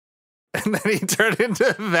And then he turned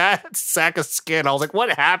into that sack of skin. I was like, what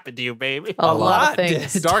happened to you, baby? A lot of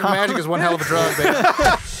things. Dark magic is one hell of a drug, baby.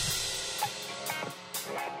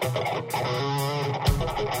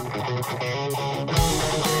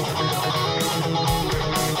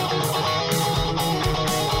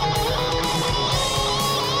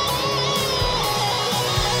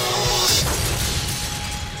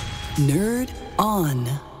 Nerd On.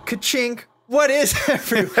 Ka-chink. What is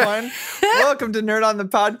everyone? Welcome to Nerd On, the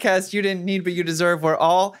podcast you didn't need but you deserve, where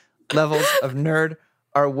all levels of nerd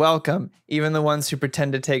are welcome, even the ones who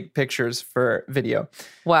pretend to take pictures for video.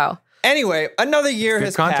 Wow. Anyway, another year Good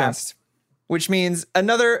has content. passed, which means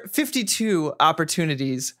another 52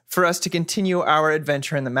 opportunities for us to continue our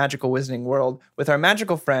adventure in the magical wizarding world with our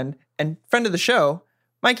magical friend and friend of the show,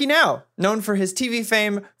 Mikey Now, known for his TV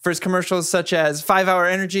fame, for his commercials such as 5 Hour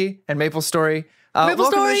Energy and Maple Story.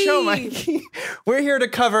 Welcome to the show, Mikey. We're here to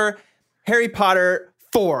cover Harry Potter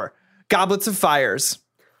 4, Goblets of Fires.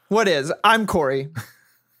 What is? I'm Corey.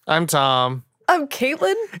 I'm Tom. I'm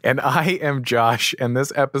Caitlin. And I am Josh, and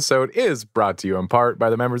this episode is brought to you in part by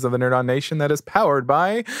the members of the Nerd On Nation that is powered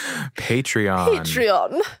by Patreon.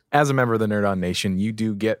 Patreon. As a member of the Nerd On Nation, you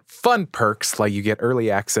do get fun perks, like you get early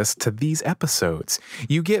access to these episodes.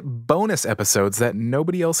 You get bonus episodes that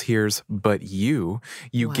nobody else hears but you.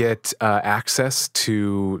 You get access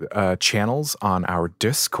to channels on our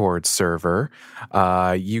Discord server.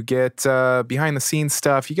 You get behind-the-scenes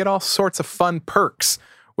stuff. You get all sorts of fun perks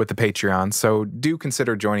with the Patreon. So do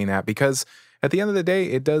consider joining that, because at the end of the day,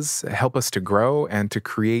 it does help us to grow and to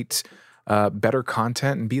create better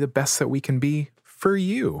content and be the best that we can be for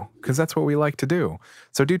you, because that's what we like to do.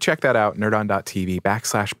 So do check that out,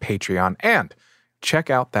 nerdon.tv/Patreon, and check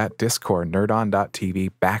out that Discord,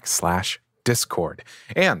 nerdon.tv/Discord.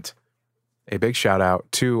 And a big shout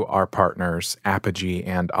out to our partners, Apogee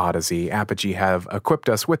and Odyssey. Apogee have equipped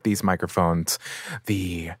us with these microphones,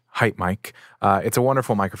 the Hype Mic. It's a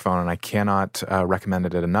wonderful microphone, and I cannot recommend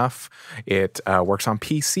it enough. It works on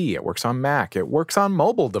PC, it works on Mac, it works on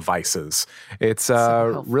mobile devices. It's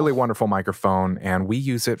a really wonderful microphone, and we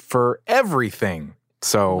use it for everything.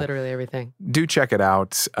 So Literally everything. do check it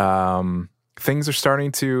out. Things are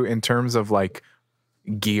starting to, in terms of like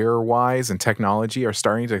gear-wise and technology, are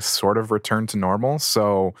starting to sort of return to normal.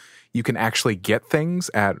 So you can actually get things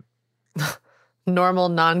at Normal,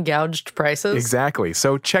 non-gouged prices. exactly.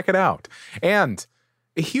 So check it out. And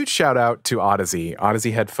a huge shout out to Odyssey. Odyssey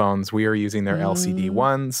headphones. We are using their LCD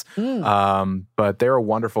ones, but they're a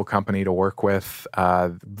wonderful company to work with.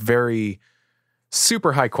 Very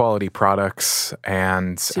super high quality products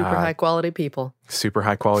and Super high quality people. super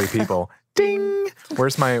high quality people. Ding.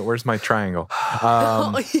 Where's my triangle?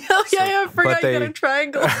 I forgot you got a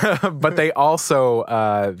triangle. But they also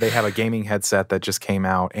they have a gaming headset that just came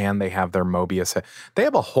out, and they have their Mobius. They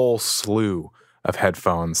have a whole slew of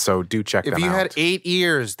headphones, so do check them out. If you had 8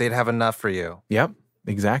 ears, they'd have enough for you. Yep,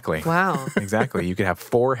 exactly. Wow. Exactly. You could have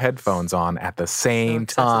 4 headphones on at the same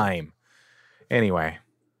time. Anyway,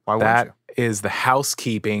 Why wouldn't that you? is the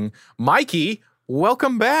housekeeping. Mikey,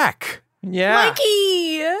 welcome back. Yeah.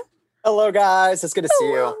 Mikey! Hello, guys. It's good to see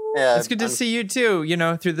you. Yeah, It's good to see you too,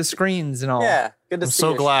 through the screens and all. Yeah, good to I'm see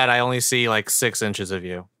so you. glad I only see like 6 inches of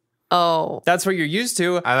you. Oh. That's what you're used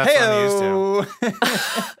to. That's what I'm used Hey-o.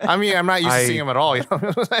 I mean, I'm not used to seeing them at all. You know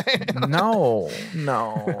what I'm saying? No.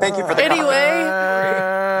 Thank you for the Anyway.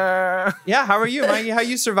 Yeah, how are you, Mikey? How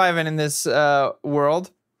you surviving in this world?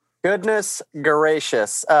 Goodness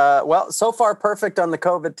gracious. Well, so far perfect on the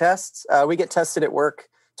COVID tests. We get tested at work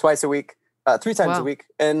twice a week, 3 times a Wow. week.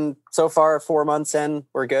 And so far, 4 months in,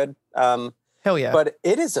 we're good. Hell yeah. But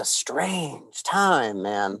it is a strange time,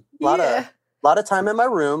 man. A lot of time in my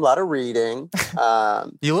room, a lot of reading.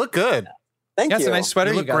 You look good. Thank That's you. a nice sweater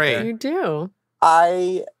You you, look got great. there. You do.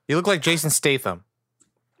 You look like Jason Statham.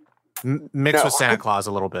 Mixed No. with Santa Claus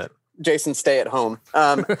a little bit. Jason, stay at home.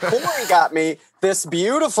 Corey got me this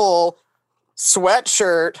beautiful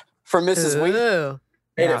sweatshirt from Mrs. Wheat. Ooh.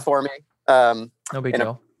 Made Yeah. it for me. No big in a-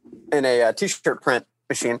 deal. In a t-shirt print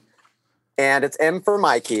machine, and it's M for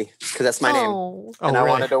Mikey because that's my name, Oh. and I really?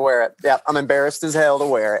 wanted to wear it. Yeah, I'm embarrassed as hell to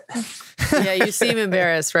wear it. Yeah, you seem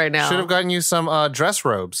embarrassed right now. Should have gotten you some dress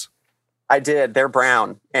robes I did. They're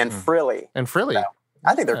brown and frilly. and frilly. No,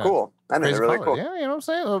 I think they're Yeah. cool. I think Crazy they're really color. cool. Yeah, you know what I'm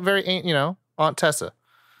saying? Very, Aunt Tessa.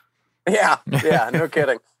 Yeah, no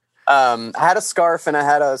kidding. I had a scarf and I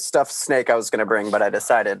had a stuffed snake I was going to bring, but I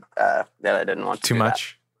decided that I didn't want to. Too do that.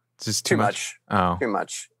 much? Just Too much. Oh. Too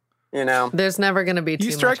much. You know. There's never going to be too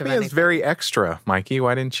You much strike of me as anything. very extra, Mikey.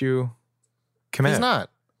 Why didn't you commit? He's not.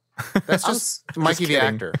 That's just Mikey the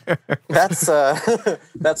actor. That's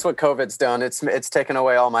what COVID's done. It's taken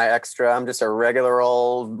away all my extra. I'm just a regular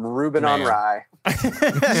old Reuben on rye.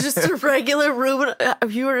 Just a regular Reuben.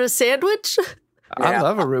 Have you ordered a sandwich? I Yeah.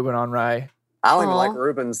 love a Reuben on rye. I don't even like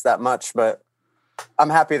Reubens that much, but I'm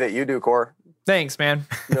happy that you do, Core. Thanks, man.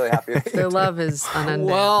 I'm really happy. That you Their do. love is unending.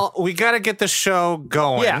 Well, we got to get the show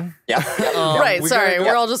going. Yeah. Yeah. Right, we sorry. gotta-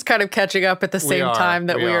 We're all just kind of catching up at the same are, time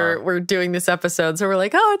that we we're doing this episode. So we're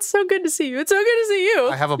like, oh, it's so good to see you. It's so good to see you.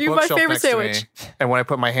 I have a You're my bookshelf favorite next sandwich. to me, and when I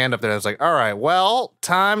put my hand up there, I was like, "All right, well,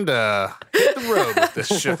 time to hit the road with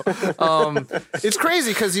this show." It's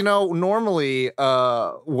crazy because normally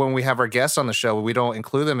when we have our guests on the show, we don't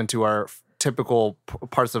include them into our typical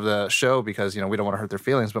parts of the show because we don't want to hurt their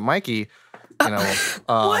feelings. But Mikey,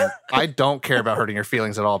 I don't care about hurting your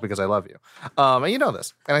feelings at all because I love you, and you know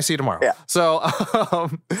this, and I see you tomorrow. Yeah. So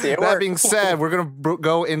See you at that work. being said, we're gonna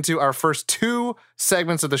go into our first two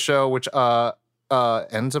segments of the show, which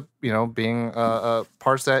ends up being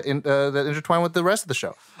parts that that intertwine with the rest of the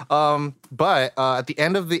show. But at the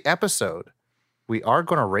end of the episode, we are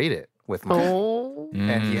going to rate it with Mike, Oh.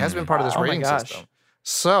 and he has been part of this Oh my rating gosh. system.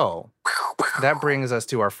 So that brings us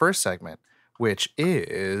to our first segment, which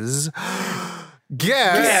is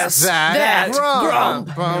Guess That Grump.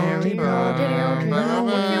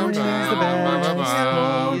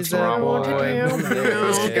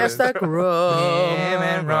 Guess that grump. Him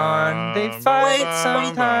and Ron, they fight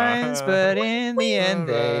sometimes, but in the end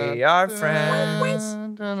they are friends.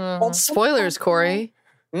 Spoilers, Corey.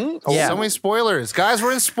 Yeah. So many spoilers. Guys,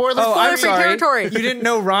 we're in spoiler Oh, I'm free sorry. territory. You didn't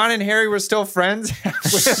know Ron and Harry were still friends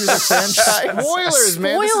halfway through the franchise? Spoilers,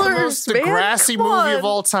 man. This is the most Spoilers, man. Degrassi Come movie on. of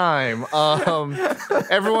all time.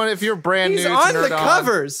 Everyone, if you're brand He's new to on Nerd the On,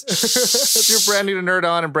 covers. if you're brand new to Nerd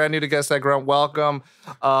On and brand new to Guess That Grunt, welcome.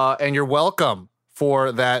 And you're welcome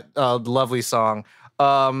for that lovely song.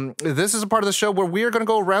 This is a part of the show where we are going to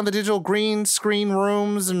go around the digital green screen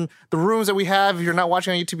rooms and the rooms that we have. If you're not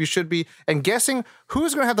watching on YouTube, you should be. And guessing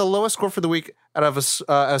who's going to have the lowest score for the week out of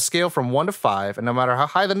a scale from 1 to 5. And no matter how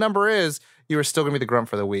high the number is, you are still going to be the grump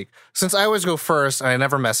for the week. Since I always go first, I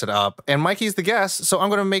never mess it up. And Mikey's the guest, so I'm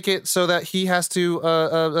going to make it so that he has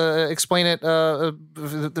to explain it to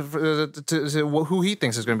who he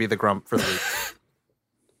thinks is going to be the grump for the week.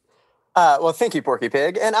 Well, thank you, Porky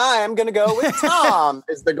Pig. And I am going to go with Tom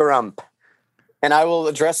as the grump. And I will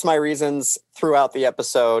address my reasons throughout the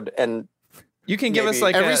episode. And You can give us Maybe.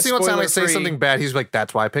 like Every a single time I say spoiler-free- something bad, he's like,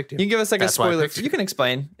 "That's why I picked you." You can give us like That's a why I spoiler. picked you. You can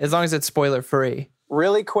explain as long as it's spoiler free.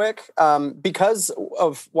 really quick, because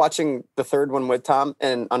of watching the third one with Tom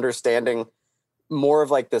and understanding more of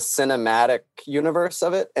like the cinematic universe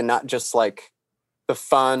of it and not just like the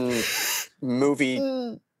fun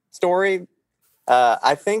movie story,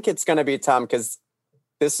 I think it's going to be Tom because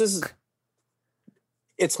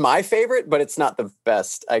it's my favorite, but it's not the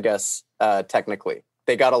best, I guess, technically.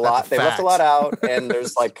 They got a lot, they left a lot out, and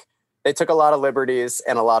there's like, they took a lot of liberties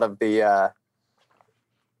and a lot of the,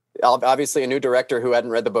 obviously a new director who hadn't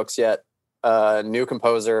read the books yet, new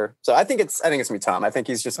composer. So I think it's gonna be Tom. I think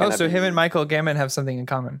he's just gonna So be, him and Michael Gambon have something in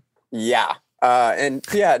common. yeah. And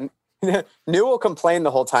yeah, New will complain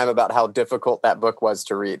the whole time about how difficult that book was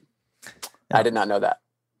to read. I did not know that.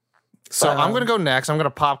 So I'm going to go next. I'm going to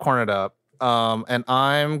popcorn it up. And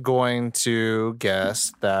I'm going to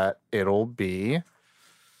guess that it'll be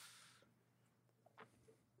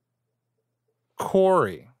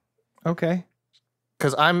Corey. Okay.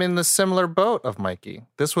 Because I'm in the similar boat of Mikey.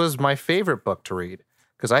 This was my favorite book to read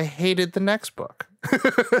because I hated the next book.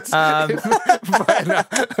 I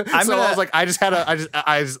was like,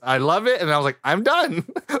 I love it, and I was like, I'm done.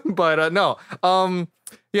 But no,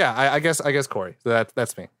 yeah, I guess Corey.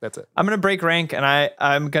 That's me. That's it. I'm gonna break rank, and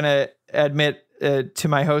I'm gonna admit to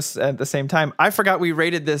my hosts at the same time. I forgot we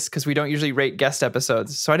rated this because we don't usually rate guest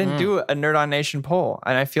episodes, so I didn't do a Nerd On Nation poll,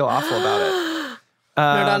 and I feel awful about it.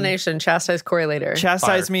 Nerd On Nation, chastise Corey later.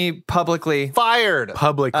 Chastise me publicly. Fired.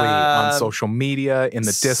 Publicly on social media, in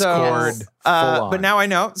the Discord. full on. But now I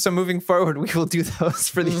know. So moving forward, we will do those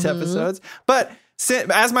for these episodes. But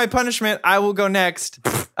as my punishment, I will go next.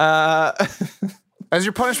 As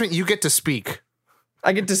your punishment, you get to speak.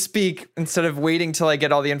 I get to speak instead of waiting till I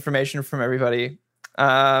get all the information from everybody.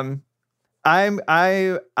 I'm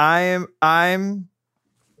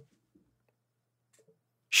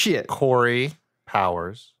shit. Corey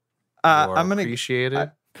Powers. I'm gonna appreciate it.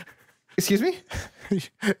 Excuse me?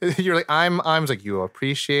 You're like, I'm like, you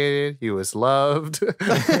appreciated, you was loved.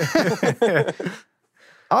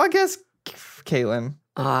 I'll guess Caitlin.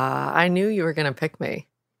 I knew you were gonna pick me.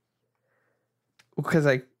 Because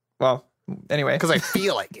anyway. Because I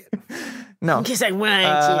feel like it. No. Because I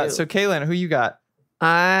want you. So Caitlin, who you got?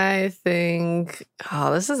 I think,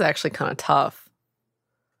 this is actually kind of tough.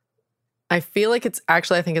 I feel like I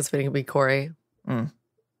think it's going to be Corey.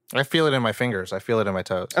 I feel it in my fingers. I feel it in my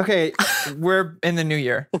toes. Okay, we're in the new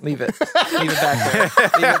year. Leave it. Leave it back there.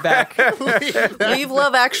 Leave it back. Leave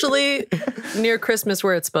Love Actually near Christmas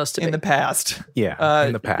where it's supposed to be. In the past. Yeah,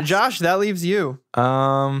 in the past. Josh, that leaves you.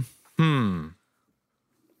 It's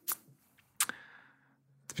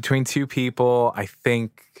between two people. I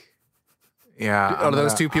think. Yeah. Are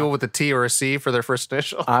those two people with a T or a C for their first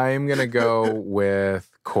initial? I'm gonna go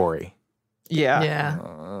with Corey.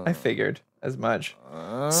 Yeah. I figured as much.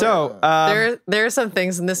 So there are some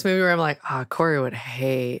things in this movie where I'm like, Corey would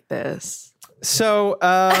hate this. So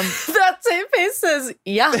that same face says,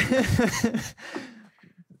 yeah.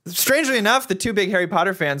 Strangely enough, the two big Harry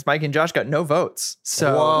Potter fans, Mike and Josh, got no votes.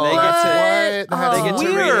 So Whoa. they get to What? they get to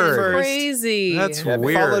rate it Weird. first. Crazy. That's Yeah,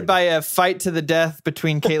 weird. followed by a fight to the death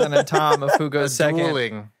between Caitlin and Tom of who goes second.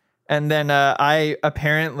 Dueling. And then I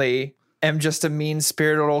apparently am just a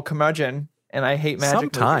mean-spirited old curmudgeon, and I hate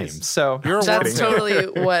magic Sometimes. movies. So That's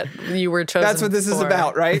totally what you were chosen that's what this is for.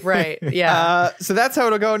 about, right? Right. Yeah. So that's how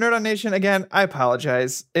it'll go. Nerd on Nation, again, I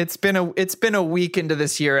apologize. It's been a week into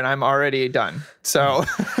this year, and I'm already done. So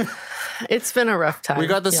It's been a rough time. We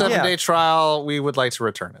got the 7-day trial. We would like to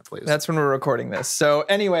return it, please. that's when we're recording this. So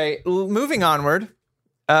anyway, moving onward.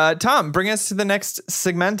 Tom, bring us to the next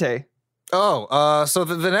segmente. So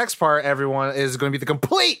the next part, everyone, is going to be the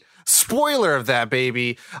complete spoiler of that,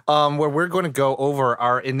 baby, where we're going to go over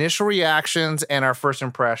our initial reactions and our first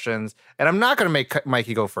impressions. And I'm not going to make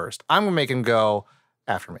Mikey go first. I'm going to make him go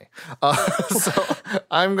after me. So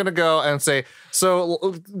I'm going to go and say,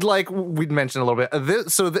 so like we'd mentioned a little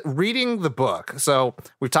bit, reading the book. So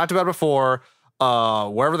we've talked about it before,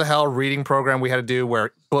 wherever the hell reading program we had to do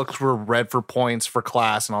where books were read for points for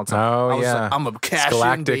class and all that stuff. Oh, I was yeah. like, I'm a cash in,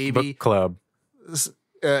 Galactic baby. Book Club.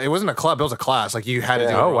 It wasn't a club, it was a class. Like you had to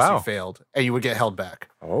do it Oh, or else wow. you failed. And you would get held back.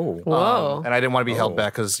 Oh. Whoa. And I didn't want to be held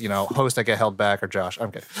back because, host that get held back or Josh.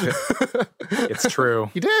 I'm kidding. It's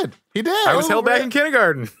true. He did. I was held back in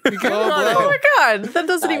kindergarten. Oh my God. That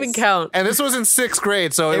doesn't even count. And this was in 6th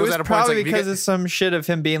grade, so it was at a point. probably Like, because of some shit of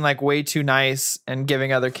him being like way too nice and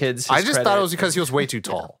giving other kids his I just thought credit. it was because he was way too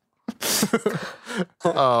tall.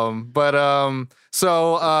 I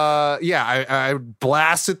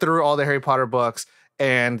blasted through all the Harry Potter books,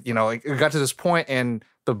 and it got to this point, and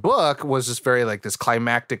the book was just very like this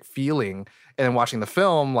climactic feeling. And then watching the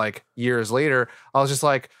film, like years later, I was just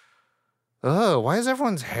like, oh, why is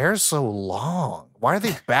everyone's hair so long? Why are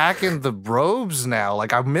they back in the robes now?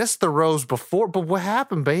 Like I missed the robes before, but what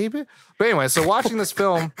happened, baby? But anyway, so watching this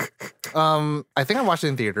film, I think I watched it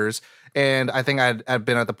in theaters, and I think I'd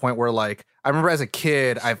been at the point where like I remember as a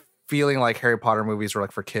kid, I feeling like Harry Potter movies were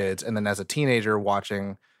like for kids, and then as a teenager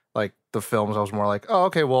watching like the films, I was more like, oh,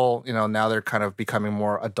 okay, well, now they're kind of becoming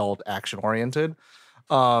more adult action oriented.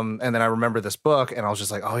 And then I remember this book, and I was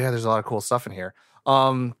just like, oh yeah, there's a lot of cool stuff in here.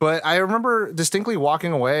 But I remember distinctly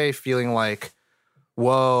walking away feeling like,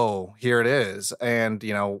 whoa, here it is. And,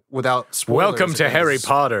 without spoilers. Welcome to Harry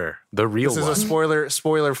Potter, the real This one. is a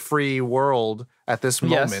spoiler-free world at this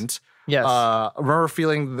moment. Yes. I remember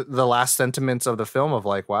feeling the last sentiments of the film of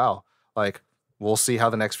like, wow, like we'll see how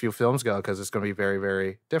the next few films go because it's going to be very,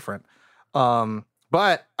 very different.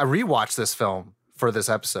 But I rewatched this film for this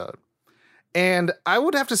episode. And I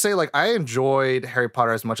would have to say, like, I enjoyed Harry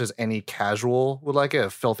Potter as much as any casual would like it, a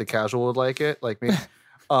filthy casual would like it, like me.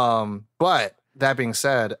 But that being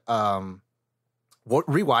said, rewatching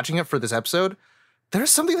it for this episode, there's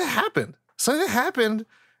something that happened.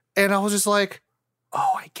 And I was just like,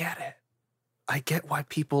 oh, I get it. I get why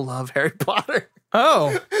people love Harry Potter.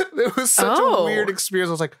 Oh. It was such a weird experience.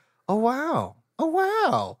 I was like, oh, wow.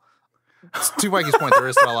 To Mikey's point, there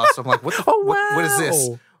is a lot of stuff. I'm like, what is this?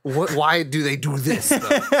 Why do they do this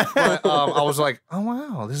stuff? But I was like, oh,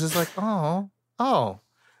 wow. This is like, oh.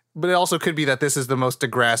 But it also could be that this is the most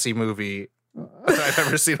Degrassi movie I've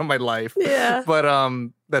ever seen in my life. Yeah. But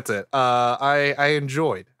that's it. I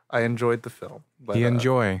enjoyed the film. But, You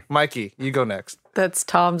enjoy. Mikey, you go next. That's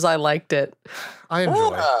Tom's I liked it. I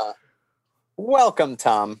enjoy. Welcome,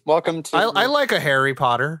 Tom. Welcome to. I like a Harry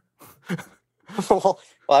Potter. well,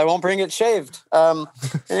 I won't bring it shaved.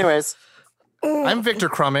 Anyways, I'm Victor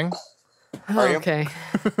Crumming. Are you? Okay.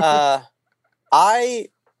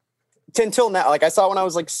 Until now, like I saw it when I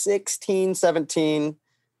was like 16, 17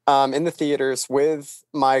 in the theaters with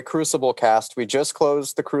my Crucible cast. We just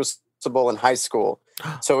closed the Crucible in high school.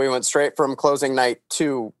 So we went straight from closing night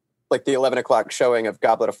to like the 11 o'clock showing of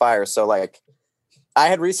Goblet of Fire. So like I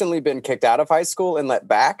had recently been kicked out of high school and let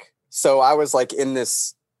back. So I was like in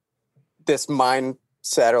this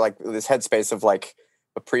mindset or like this headspace of like,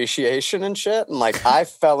 appreciation and shit. And like, I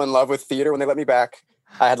fell in love with theater when they let me back.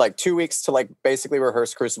 I had like 2 weeks to like basically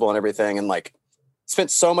rehearse Crucible and everything, and like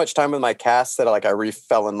spent so much time with my cast that like I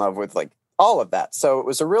fell in love with like all of that. So it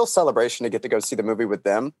was a real celebration to get to go see the movie with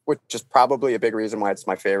them, which is probably a big reason why it's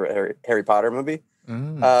my favorite Harry Potter movie.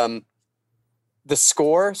 The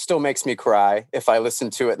score still makes me cry if I listen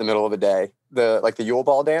to it in the middle of the day. The Yule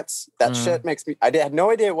Ball dance, that shit makes me. I had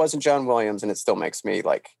no idea it wasn't John Williams, and it still makes me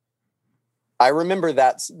like. I remember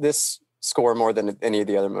this score more than any of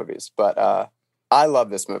the other movies, but I love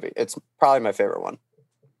this movie. It's probably my favorite one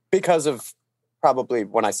because of probably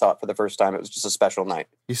when I saw it for the first time. It was just a special night.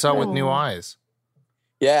 You saw it with new eyes.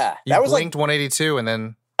 Yeah, You that was blinked 182 and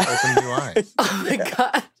then opened new eyes. Oh my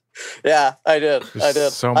God. Yeah, I did. I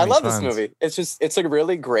did. so I many love times. this movie. It's a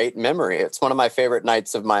really great memory. It's one of my favorite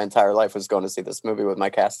nights of my entire life was going to see this movie with my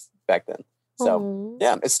cast back then. So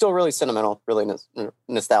yeah, it's still really sentimental, really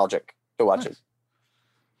nostalgic to watch it.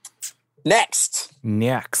 Next.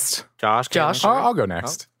 Josh. I'll go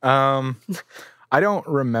next. I don't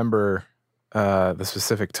remember the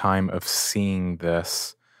specific time of seeing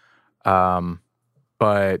this,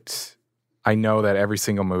 but I know that every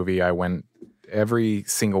single movie every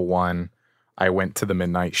single one, I went to the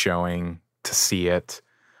midnight showing to see it.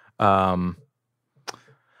 But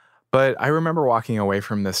I remember walking away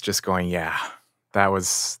from this just going, yeah, that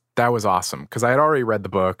was awesome. Because I had already read the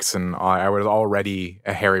books and I was already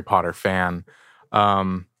a Harry Potter fan.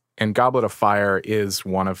 And Goblet of Fire is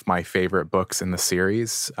one of my favorite books in the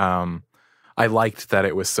series. I liked that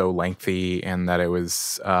it was so lengthy and that it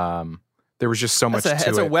was there was just so much to it.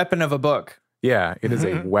 It's a weapon of a book. Yeah, it is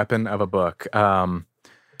a weapon of a book. I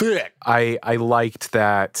liked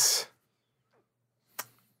that.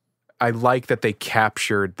 I like that they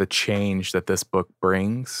captured the change that this book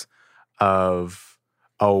brings of,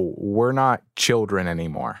 oh, we're not children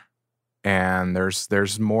anymore. And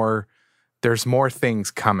there's more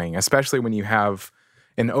things coming, especially when you have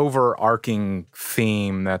an overarching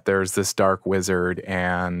theme that there's this dark wizard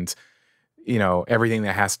and, you know, everything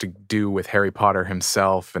that has to do with Harry Potter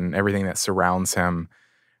himself and everything that surrounds him.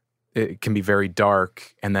 It can be very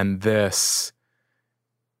dark. And then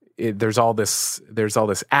there's all this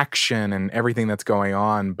action and everything that's going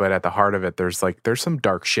on, but at the heart of it, there's some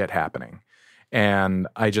dark shit happening. And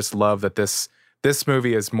I just love that this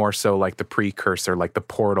movie is more so like the precursor, like the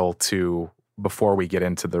portal to before we get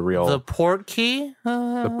into the real The port key?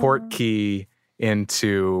 the port key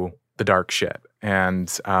into the dark shit.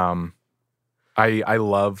 And I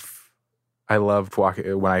loved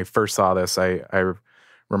walking when I first saw this. I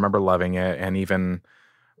remember loving it, and even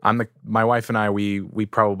my wife and I we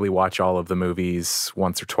probably watch all of the movies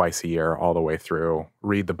once or twice a year, all the way through.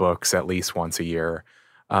 Read the books at least once a year.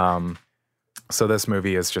 So this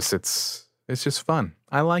movie is just it's just fun.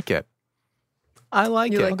 I like it. You it.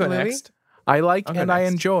 like I'll go the movie? next. I like I'll go and I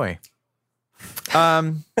next. enjoy.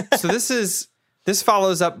 So this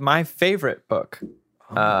follows up my favorite book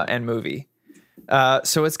and movie.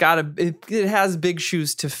 So it has big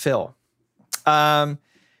shoes to fill. I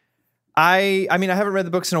mean, I haven't read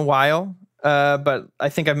the books in a while, but I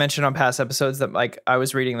think I've mentioned on past episodes that like I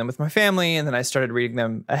was reading them with my family, and then I started reading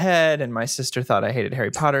them ahead. And my sister thought I hated Harry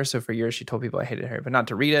Potter, so for years she told people I hated Harry, but not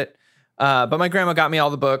to read it. But my grandma got me all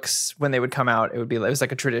the books when they would come out. It was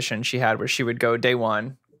like a tradition she had where she would go day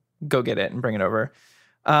one, go get it and bring it over.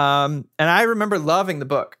 And I remember loving the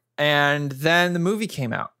book, and then the movie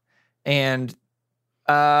came out, and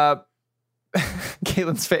Caitlin's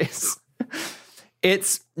face.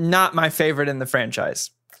 It's not my favorite in the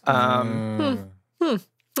franchise.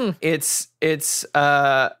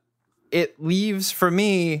 It leaves for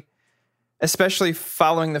me, especially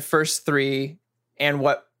following the first three and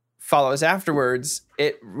what follows afterwards,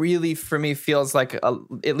 it really for me feels like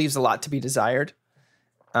it leaves a lot to be desired.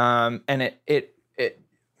 And it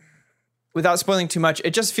without spoiling too much,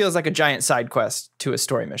 it just feels like a giant side quest to a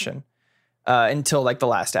story mission until like the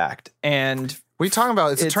last act. And What are you talking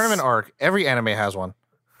about? It's a tournament arc. Every anime has one.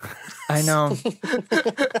 I know.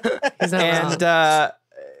 He's not wrong. And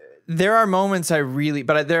there are moments I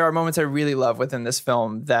really love within this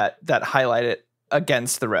film that highlight it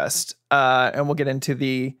against the rest. And we'll get into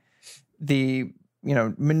the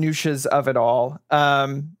minutiae of it all.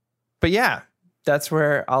 But yeah, that's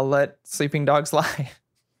where I'll let sleeping dogs lie.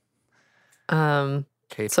 So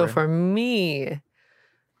Catherine. for me,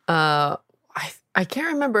 I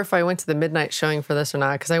can't remember if I went to the midnight showing for this or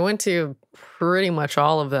not, because I went to pretty much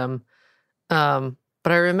all of them.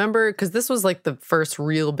 But I remember because this was like the first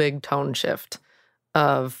real big tone shift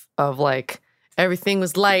of like everything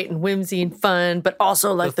was light and whimsy and fun, but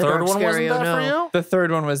also like the third dark, one scary. wasn't that for you? The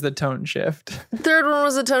third one was the tone shift. Third one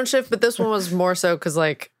was a tone shift, but this one was more so because,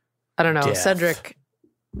 like, I don't know, Death. Cedric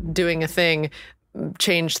doing a thing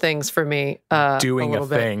changed things for me. Doing a little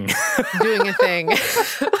bit. thing. Doing a thing.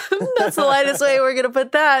 That's the lightest way we're gonna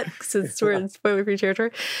put that, since we're in spoiler-free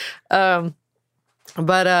territory.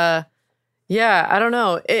 But yeah, I don't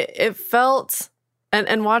know. It felt,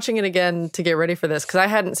 and watching it again to get ready for this, because I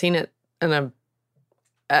hadn't seen it in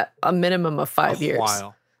a minimum of 5 years.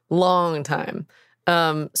 Wow. Long time.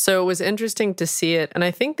 So it was interesting to see it, and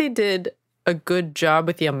I think they did a good job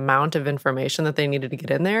with the amount of information that they needed to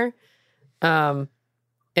get in there. And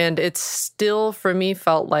it still, for me,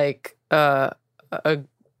 felt like it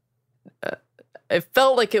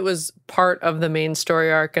felt like it was part of the main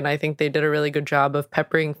story arc, and I think they did a really good job of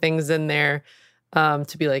peppering things in there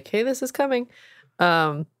to be like, hey, this is coming.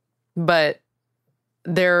 But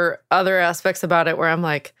there are other aspects about it where I'm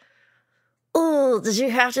like, oh, did you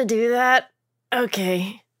have to do that?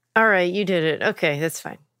 Okay. All right, you did it. Okay, that's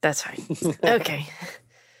fine. That's fine. Okay.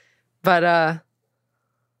 But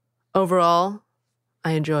overall,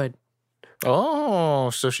 I enjoyed. Oh,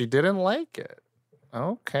 so she didn't like it.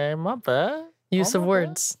 Okay, my bad. Use of my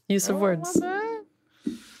words. Use of words. bad.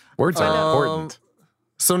 Words are important.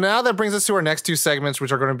 So now that brings us to our next two segments,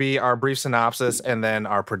 which are going to be our brief synopsis and then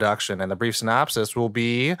our production. And the brief synopsis will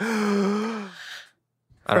be... I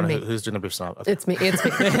don't know me. who's doing the brief synopsis. It's me. It's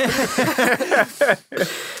me.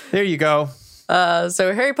 There you go.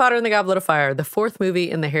 So Harry Potter and the Goblet of Fire, the fourth movie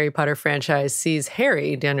in the Harry Potter franchise, sees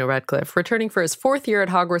Harry, Daniel Radcliffe, returning for his fourth year at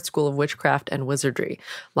Hogwarts School of Witchcraft and Wizardry,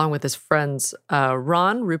 along with his friends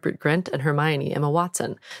Ron, Rupert Grint, and Hermione, Emma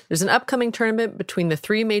Watson. There's an upcoming tournament between the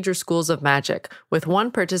three major schools of magic, with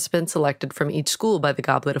one participant selected from each school by the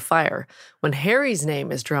Goblet of Fire. When Harry's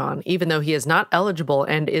name is drawn, even though he is not eligible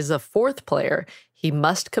and is a fourth player, he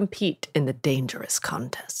must compete in the dangerous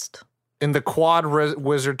contest. In the Quad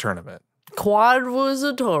Wizard Tournament. Quad was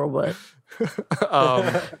a tournament.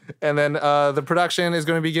 And then the production is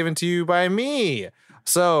going to be given to you by me.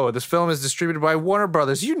 So this film is distributed by Warner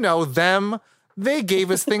Brothers. You know them. They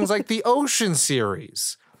gave us things like the Ocean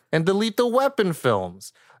series and the Lethal Weapon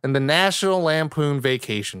films and the National Lampoon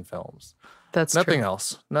Vacation films. That's Nothing true.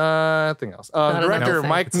 else. Nothing else. Not Director enough.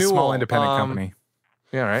 Mike It's a Newell. small independent company.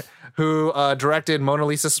 Yeah, right. Who directed Mona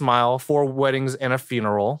Lisa Smile, 4 Weddings and a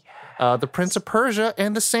Funeral, The Prince of Persia,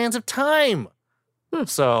 and The Sands of Time.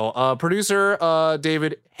 So, producer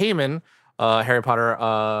David Heyman, Harry Potter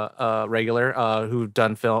regular,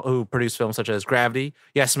 who produced films such as Gravity,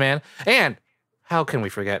 Yes Man, and how can we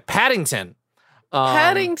forget Paddington?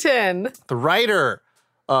 Paddington. The writer,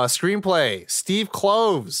 screenplay, Steve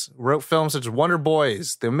Kloves, wrote films such as Wonder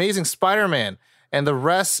Boys, The Amazing Spider-Man, and the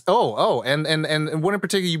rest. And one in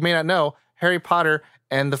particular you may not know, Harry Potter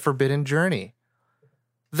and the Forbidden Journey.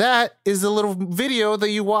 That is the little video that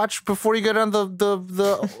you watch before you get on the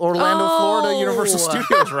Orlando, Florida Universal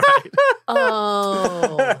Studios ride.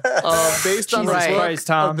 Based on the Right. book Christ,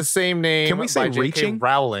 Tom. of the same name. Can we say by J.K. reaching?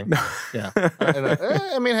 Rowling. Yeah.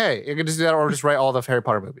 I mean, hey, you can just do that or just write all the Harry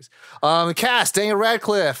Potter movies. The cast: Daniel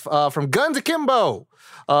Radcliffe from Guns Akimbo,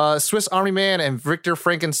 Swiss Army Man and Victor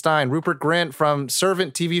Frankenstein, Rupert Grint from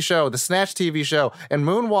Servant TV show, The Snatch TV show, and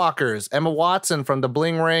Moonwalkers, Emma Watson from The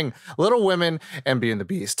Bling Ring, Little Women, and Beauty and the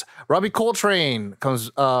Beast. Robbie Coltrane comes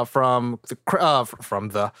from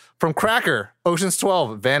Cracker, Ocean's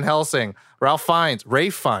 12, Van Helsing, Ralph Fiennes, Ray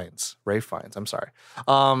Fiennes, I'm sorry.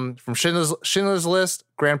 From Schindler's List,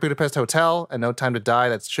 Grand Budapest Hotel, and No Time to Die.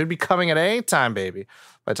 That should be coming at any time, baby,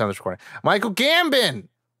 by the time this recording. Michael Gambon.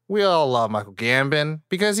 We all love Michael Gambon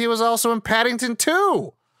because he was also in Paddington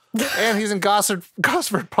 2. And he's in Gosford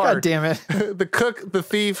Park. God damn it. The cook, the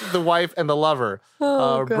thief, the wife, and the lover.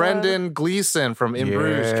 Oh, God. Brendan Gleeson from In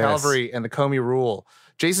Bruges, Yes. Calvary, and the Comey Rule.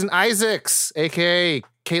 Jason Isaacs, a.k.a.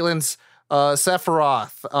 Caitlin's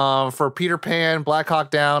Sephiroth, for Peter Pan, Black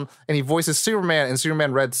Hawk Down, and he voices Superman in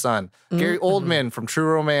Superman Red Sun. Gary Oldman from True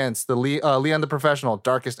Romance, Leon the Professional,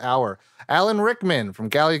 Darkest Hour. Alan Rickman from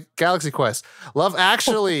Galaxy Quest, Love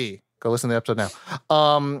Actually. Go listen to the episode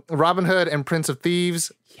now. Robin Hood and Prince of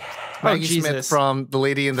Thieves. Maggie Smith Jesus. from The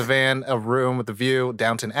Lady in the Van, A Room with the View,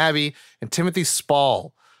 Downton Abbey, and Timothy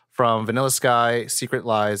Spall from Vanilla Sky, Secret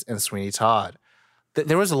Lies, and Sweeney Todd.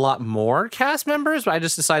 There was a lot more cast members, but I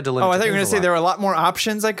just decided to limit. Oh, I thought you were going to say there. there were a lot more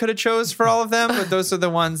options I could have chose for all of them, but those are the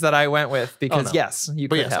ones that I went with because no. yes, you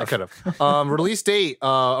But could yes, have. I could have. Release date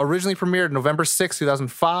originally premiered November 6,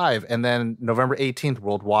 2005, and then November 18th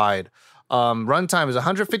worldwide. Runtime is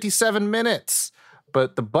 157 minutes,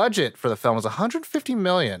 but the budget for the film was 150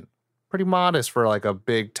 million. Pretty modest for like a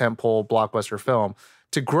big tentpole blockbuster film.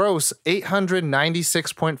 to gross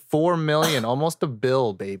 $896.4 million, almost a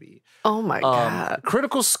bill, baby. Oh my God.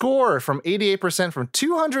 Critical score from 88% from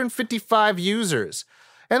 255 users.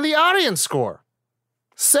 And the audience score,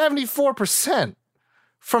 74%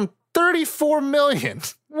 from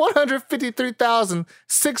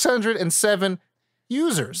 34,153,607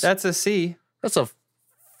 users. That's a C. That's a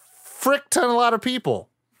frick ton, a lot of people.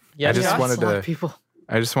 Yeah, I just That's wanted a lot to. of people.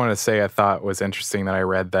 I just wanted to say I thought was interesting that I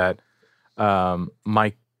read that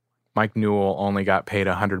Mike Newell only got paid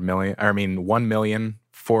 $1 million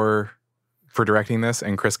for directing this,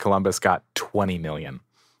 and Chris Columbus got $20 million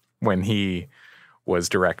when he was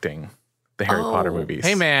directing the Harry Potter movies.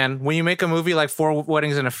 Hey, man, when you make a movie like Four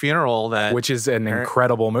Weddings and a Funeral, which is an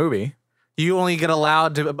incredible movie. you only get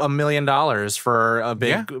allowed to $1 million for a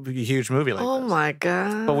big, huge movie like Oh this. my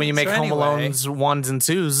God. But when you make So Home anyway. Alone's ones and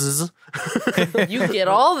twos, You get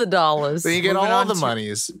all the dollars. then you get Moving all on the to-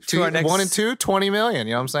 monies. to our next- 1 and 2, 20 million.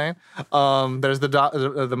 You know what I'm saying? There's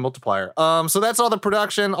the multiplier. So that's all the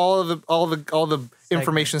production, all the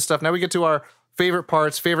information stuff. Now we get to our favorite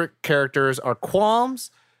parts, favorite characters, our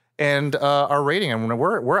qualms, and our rating. And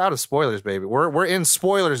we're out of spoilers, baby. We're in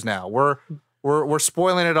spoilers now. We're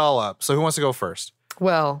spoiling it all up. So who wants to go first?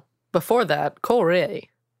 Well, before that, Cole Ray.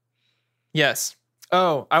 Yes.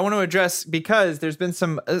 Oh, I want to address, because there's been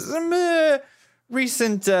some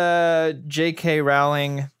recent J.K.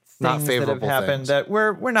 Rowling Not things that have favorable happened things. that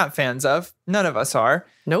we're not fans of. None of us are.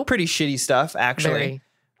 Nope. Pretty shitty stuff, actually.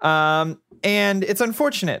 Very. And it's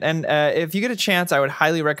unfortunate. And if you get a chance, I would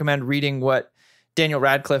highly recommend reading what Daniel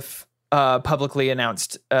Radcliffe publicly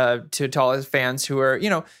announced to all his fans who are,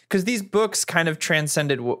 because these books kind of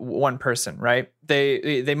transcended one person, right?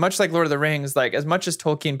 They much like Lord of the Rings, like as much as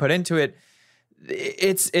Tolkien put into it,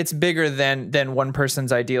 it's bigger than one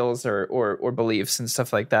person's ideals or beliefs and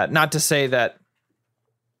stuff like that. Not to say that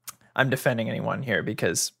I'm defending anyone here,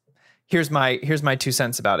 because here's my 2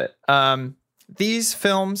 cents about it. These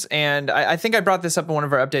films, and I think I brought this up in one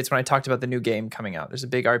of our updates when I talked about the new game coming out. There's a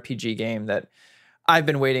big RPG game that I've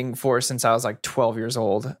been waiting for since I was like 12 years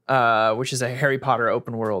old, which is a Harry Potter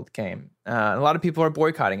open world game. A lot of people are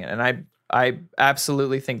boycotting it, and I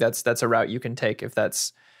absolutely think that's a route you can take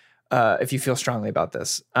if you feel strongly about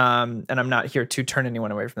this. And I'm not here to turn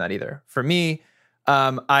anyone away from that either. For me,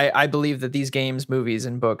 I believe that these games, movies,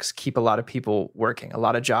 and books keep a lot of people working, a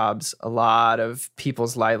lot of jobs, a lot of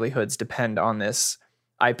people's livelihoods depend on this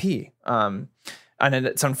IP. And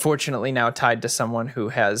it's unfortunately now tied to someone who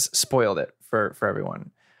has spoiled it for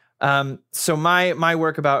everyone. So my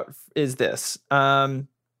work about is this. I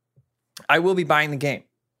will be buying the game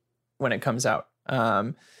when it comes out.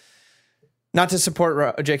 Not to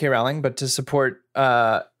support J.K. Rowling, but to support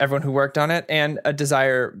everyone who worked on it, and a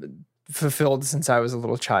desire fulfilled since I was a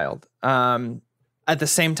little child. At the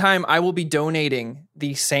same time, I will be donating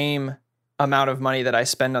the same amount of money that I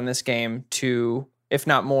spend on this game to, if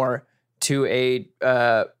not more, to a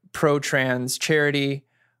pro-trans charity,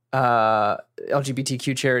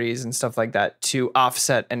 LGBTQ charities and stuff like that, to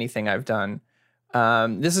offset anything I've done.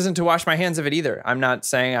 This isn't to wash my hands of it either. I'm not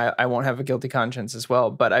saying I won't have a guilty conscience as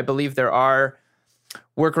well, but I believe there are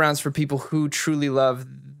workarounds for people who truly love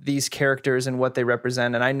these characters and what they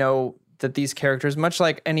represent. And I know that these characters, much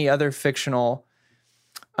like any other fictional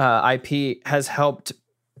IP, has helped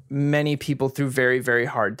many people through very, very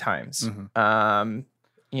hard times. I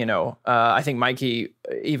think Mikey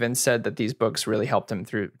even said that these books really helped him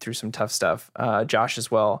through some tough stuff. Josh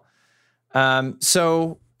as well.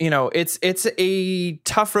 So it's a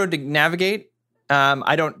tough road to navigate.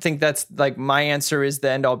 I don't think that's like my answer is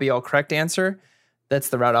the end all be all correct answer. That's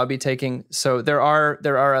the route I'll be taking. So there are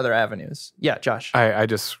other avenues. Yeah, Josh. I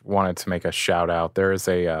just wanted to make a shout out. There's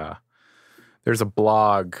a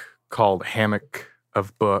blog called Hammock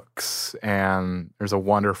of Books, and there's a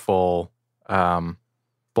wonderful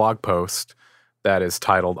blog post that is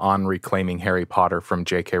titled "On Reclaiming Harry Potter from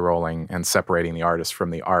J.K. Rowling and Separating the Artist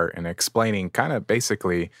from the Art," and explaining kind of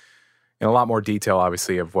basically in a lot more detail,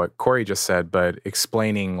 obviously, of what Corey just said, but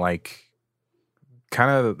explaining like kind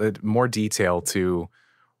of the more detail to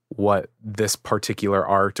what this particular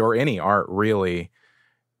art or any art really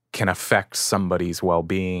can affect somebody's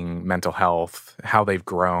well-being, mental health, how they've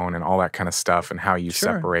grown and all that kind of stuff, and how you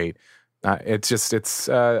separate. I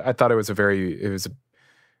thought it was a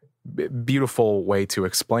beautiful way to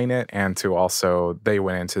explain it, and to also, they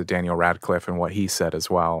went into Daniel Radcliffe and what he said as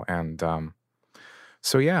well. And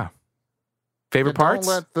so yeah. Favorite parts?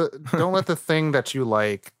 Don't let the thing that you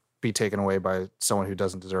like be taken away by someone who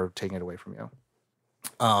doesn't deserve taking it away from you.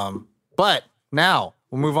 But now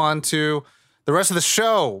we'll move on to the rest of the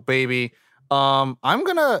show, baby. I'm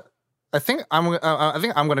gonna I think I'm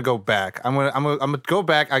gonna go back. I'm gonna go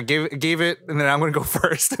back. I gave it, and then I'm gonna go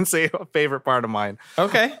first and say a favorite part of mine.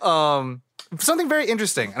 Okay. Something very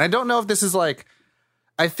interesting, and I don't know if this is like.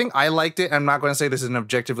 I think I liked it. I'm not going to say this is an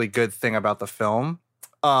objectively good thing about the film.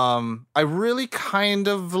 I really kind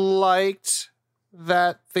of liked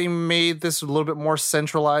that they made this a little bit more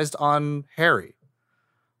centralized on Harry.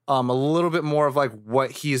 A little bit more of like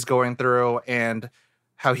what he's going through and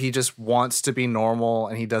how he just wants to be normal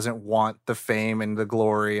and he doesn't want the fame and the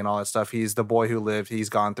glory and all that stuff. He's the boy who lived. He's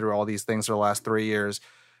gone through all these things for the last 3 years.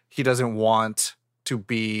 He doesn't want to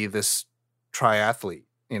be this triathlete,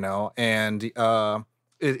 and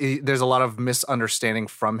there's a lot of misunderstanding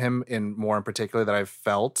from him in particular that I've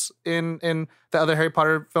felt in the other Harry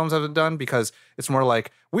Potter films I've done, because it's more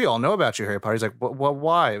like, we all know about you, Harry Potter. He's like, well,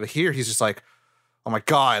 why? But here he's just like, oh my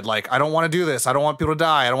God, like, I don't want to do this. I don't want people to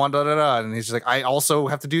die. I don't want da-da-da. And he's just like, I also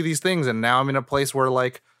have to do these things. And now I'm in a place where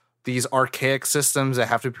like these archaic systems that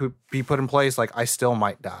have to be put in place, like I still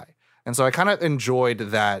might die. And so I kind of enjoyed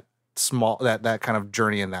that that kind of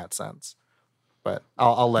journey in that sense. But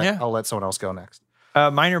I'll let someone else go next. A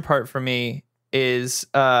minor part for me is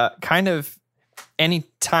kind of any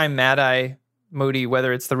time Mad Eye Moody,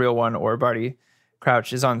 whether it's the real one or Barty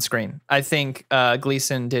Crouch, is on screen. I think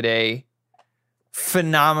Gleason did a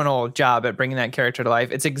phenomenal job at bringing that character to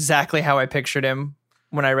life. It's exactly how I pictured him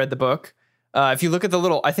when I read the book. If you look at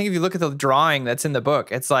if you look at the drawing that's in the book,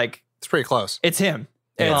 it's like it's pretty close. It's him.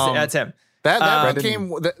 That's him. That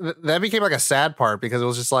became like a sad part, because it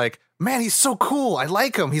was just like, man, he's so cool. I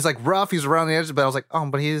like him. He's like rough. He's around the edges, but I was like,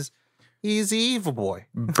 but he's the evil boy.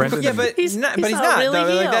 Brendan, Yeah, but he's not. Really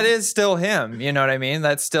like, that is still him. You know what I mean?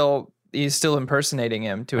 He's still impersonating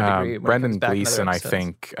him to a degree. Brendan Gleeson, I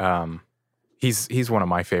think, he's one of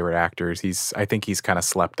my favorite actors. I think he's kind of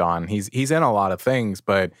slept on. He's in a lot of things,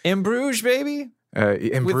 but in Bruges, baby.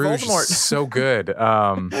 In With Bruges, Voldemort. so good.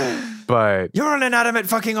 But You're an inanimate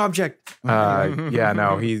fucking object.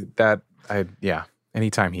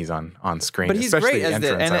 Anytime he's on screen, But he's especially great as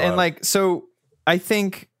entrance, and like, so I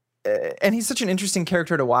think, and he's such an interesting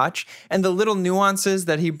character to watch, and the little nuances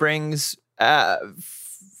that he brings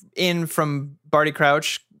in from Barty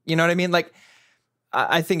Crouch, you know what I mean? Like,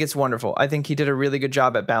 I think it's wonderful. I think he did a really good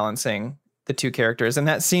job at balancing the two characters, and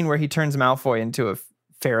that scene where he turns Malfoy into a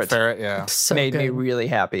ferret, yeah, So made me good. really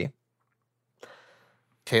happy.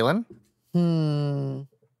 Kaylin?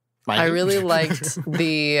 I really liked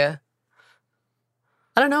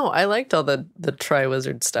I don't know. I liked all the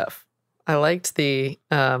Triwizard stuff. I liked the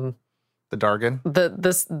Dargan.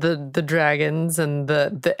 the dragons and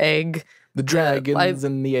the egg. the dragons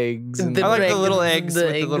and the eggs. And I like the dragons, little eggs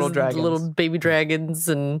with the little dragons. the little baby dragons,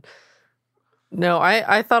 and no,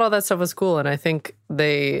 I thought all that stuff was cool, and I think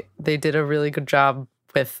they did a really good job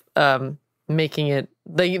with making it.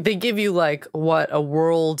 They give you like what a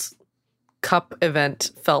World Cup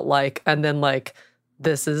event felt like, and then like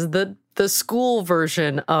this is the school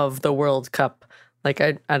version of the World Cup. Like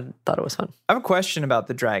I thought it was fun. I have a question about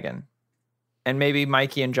the dragon, and maybe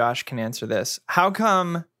Mikey and Josh can answer this. How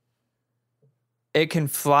come it can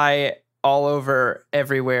fly all over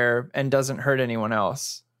everywhere and doesn't hurt anyone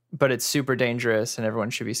else, but it's super dangerous and everyone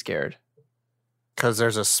should be scared? Because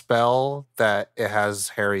there's a spell that it has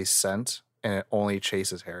Harry's scent, and it only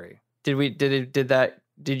chases Harry. Did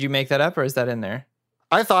you make that up, or is that in there?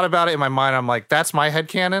 I thought about it in my mind. I'm like, that's my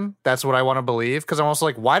headcanon. That's what I want to believe. Because I'm also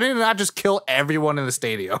like, why did it not just kill everyone in the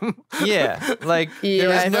stadium? Yeah, like Yeah, there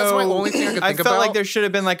was that's my only thing I could think felt about. like there should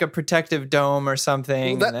have been like a protective dome or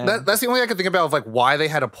something. That's the only thing I could think about of like why they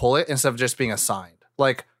had to pull it instead of just being assigned.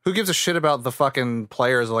 Like, who gives a shit about the fucking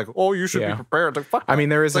players? Like, oh, you should be prepared. Like, fuck. I mean,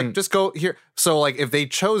 there It's like, isn't. just go here. So like, if they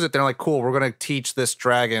chose it, they're like, cool, we're gonna teach this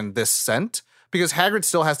dragon this scent. Because Hagrid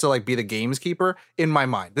still has to like be the gameskeeper in my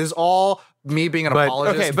mind. This is all me being an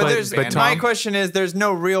apologist. Okay, but my Tom- question is, there's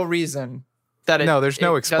no real reason that it. No, there's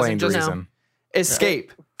no it doesn't explained just reason.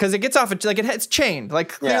 Escape, because it gets off. Like it's chained.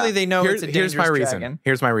 Like clearly Yeah. they know it's a dangerous Here's my reason. dragon.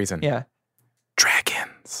 Here's my reason. Yeah.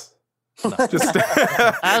 Dragons. Just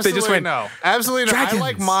Absolutely they just went. no. Absolutely no. I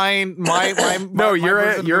like Dragons. my No, my your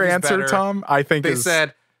version of the your movie's answer, better. Tom. I think They is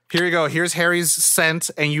said, here you go. Here's Harry's scent,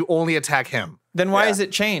 and you only attack him. Then why Yeah. is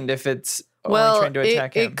it chained if it's only Well, trying to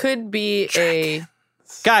attack him? it could be a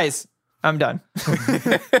Guys, I'm done.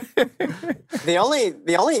 The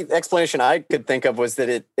only explanation I could think of was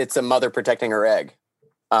that it's a mother protecting her egg.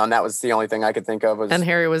 That was the only thing I could think of. Was and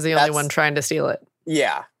Harry was the only That's- one trying to steal it.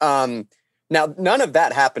 yeah. Now none of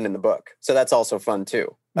that happened in the book, so that's also fun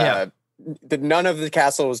too. Yeah. None of the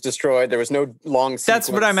castle was destroyed. There was no long. That's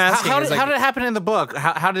what I'm asking. How is did like, it happen in the book?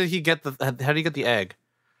 How did he get the egg?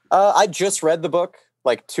 I just read the book,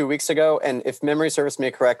 like 2 weeks ago, and if memory serves me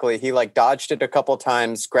correctly, he like dodged it a couple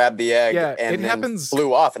times, grabbed the egg, Yeah, and it then happens-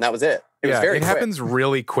 flew off, and that was it. It was very it quick. happens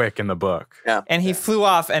really quick in the book. Yeah. And he flew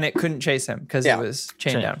off and it couldn't chase him because Yeah. it was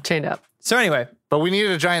chained down. Chained up. So anyway, But we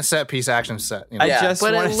needed a giant set piece action set. You know? I Yeah. just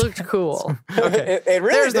But wanted it looked cool. okay. It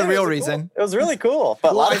really There's the did. real It was reason. Cool. It was really cool.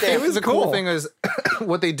 But a lot I of think damage. the cool cool. thing is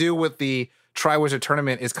what they do with the Triwizard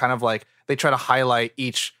Tournament is kind of like they try to highlight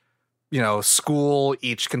each, school,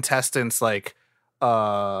 each contestant's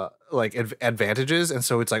advantages, and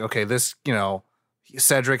so it's like, okay, this,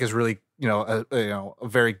 Cedric is really, a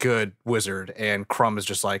very good wizard, and Crumb is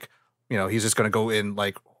just like, he's just going to go in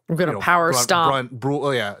like. I'm going to power stomp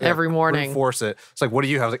every morning. Reinforce it. It's like, what do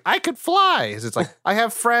you have? Like, I could fly. It's like, I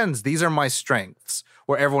have friends. These are my strengths.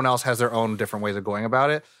 Where everyone else has their own different ways of going about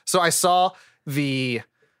it. So I saw the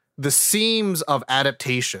seams of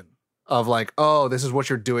adaptation of like, oh, this is what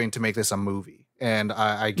you're doing to make this a movie, and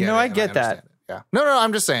I get. No, it, I and get that. understand it. Yeah. No.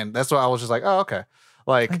 I'm just saying. That's why I was just like, oh, okay.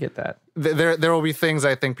 Like, I get that. there will be things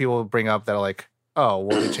I think people will bring up that are like, oh,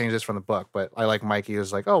 well, we changed this from the book, but I like Mikey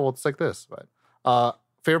is like, oh, well, it's like this. But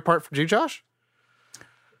favorite part for you, Josh?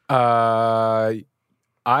 I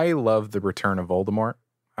love the return of Voldemort.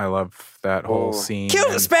 I love that whole scene. Kill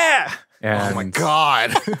the spare! And Oh my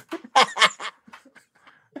god. You're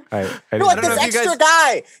I like don't know this if you extra guys-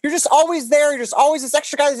 guy. You're just always there. You're just always this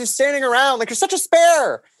extra guy that's just standing around. Like, you're such a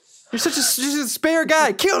spare. You're such a spare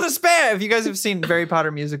guy. Kill the spare! If you guys have seen Harry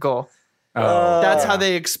Potter musical, oh, that's yeah. how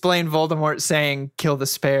they explain Voldemort saying "kill the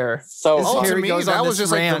spare." So This Oh, hard. to Harry me, goes that on was this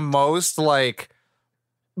just like the rant. most like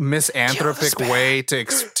misanthropic way to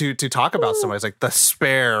talk about somebody. It's like the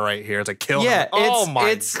spare right here. It's like kill Yeah, him. Oh my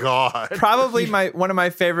it's- god. Probably one of my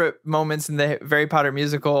favorite moments in the Harry Potter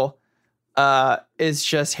musical is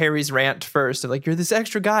just Harry's rant first. Like, you're this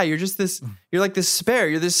extra guy. You're just this. You're like this spare.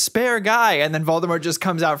 You're this spare guy, and then Voldemort just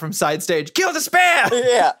comes out from side stage. Kill the spare.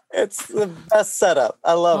 Yeah, it's the best setup.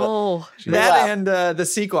 I love it. Oh, That Wow. and the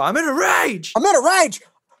sequel. I'm in a rage. I'm in a rage.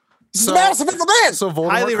 This is the maddest I've ever been. So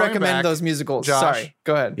Voldemort Highly coming recommend back. those musicals. Josh. Sorry,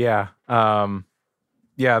 go ahead. Yeah. The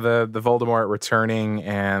Voldemort returning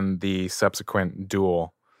and the subsequent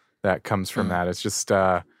duel that comes from that. It's just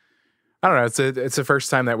I don't know. It's the first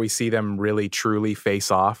time that we see them really truly face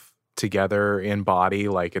off together in body.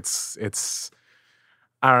 Like it's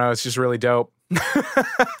I don't know. It's just really dope.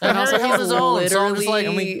 And also Harry has his own. So I'm just like,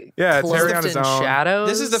 literally Yeah, it's Harry cloaked on his in own. shadows.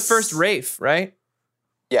 This is the first Rafe, right?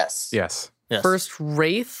 Yes. Yes. yes. First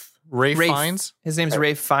Wraith. Rafe Rafe. Fiennes. His name's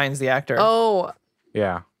Rafe Fiennes, the actor. Oh,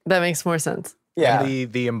 Yeah. that makes more sense. Yeah.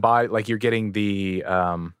 And the embody, like you're getting the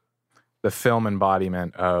film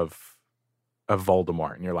embodiment of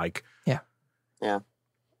Voldemort, and you're like, And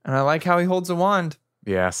I like how he holds a wand.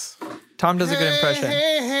 yes. Tom does a good impression.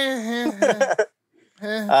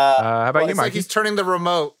 How about Well, you, it's like Mikey? he's turning the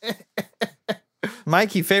remote.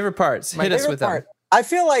 Mikey, favorite parts. My Hit us Favorite with them. part. I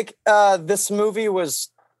feel like this movie was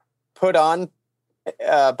put on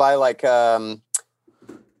by like the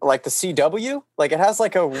CW. Like, it has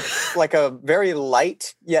like a very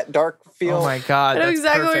light yet dark feel. Oh my God. I know that's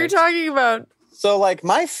exactly what you're perfect. talking about. So like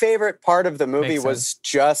my favorite part of the movie Makes was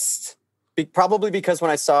just probably because when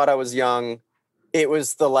I saw it I was young. It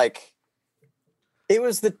was the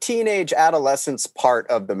teenage adolescence part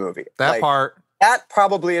of the movie. That Like, part. that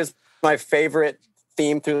probably is my favorite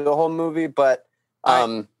theme through the whole movie. But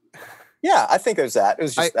yeah, I think there's that. It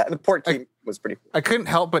was just that the port team was pretty cool. I couldn't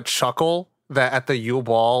help but chuckle that at the Yule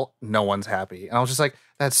Ball, no one's happy. And I was just like,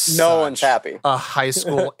 that's No one's such happy. a high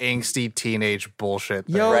school angsty teenage bullshit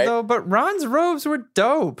thing. Yo, Right? though, but Ron's robes were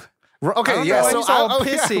dope. I Okay, don't yeah. know, So he's all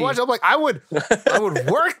yeah, pissy. I'm like, I would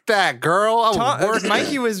work that, girl. I would work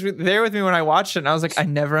Mikey was there with me when I watched it, and I was like, I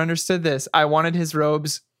never understood this. I wanted his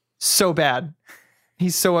robes so bad.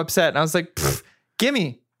 He's so upset. And I was like,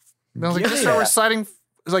 gimme. I was like, just start Yeah. reciting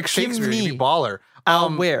like Shakespeare, me. you be baller.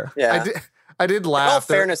 I'll wear. Yeah. I did In all laugh.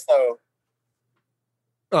 fairness, though,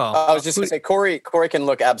 Oh, I was just gonna say Corey can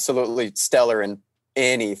look absolutely stellar in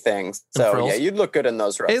anything. So frills? yeah, you'd look good in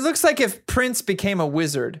those robes. It looks like if Prince became a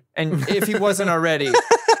wizard, and if he wasn't already,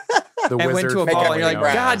 The and went to a Make ball, and you're like,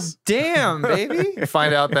 everything God right. damn, baby.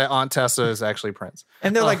 find out that Aunt Tessa is actually Prince.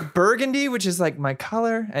 And they're like burgundy, which is like my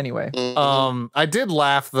color. Anyway, I did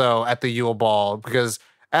laugh though at the Yule Ball because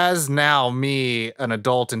as now me, an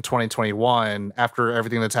adult in 2021, after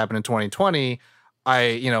everything that's happened in 2020,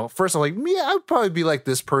 first I'm like, yeah, I'd probably be like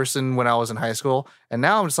this person when I was in high school. And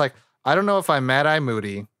now I'm just like, I don't know if I'm Mad Eye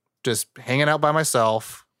Moody, just hanging out by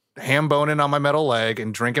myself, ham boning on my metal leg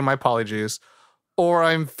and drinking my polyjuice, or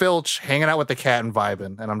I'm Filch hanging out with the cat and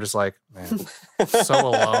vibing. And I'm just like, man, so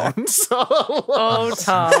alone. So alone. Oh,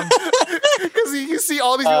 Tom. Because you see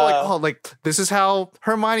all these people like, oh, like this is how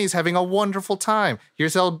Hermione's having a wonderful time.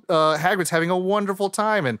 Here's how Hagrid's having a wonderful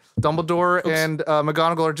time, and Dumbledore and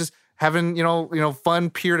McGonagall are just having fun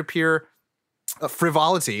peer-to-peer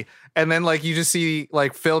frivolity. And then like you just see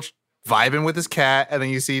like Filch vibing with his cat, and then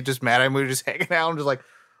you see just Mad-Eye Moody just hanging out and just like,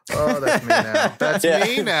 oh, that's me now. That's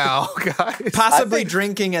me now, guys. Possibly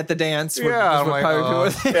drinking at the dance. Yeah, I'm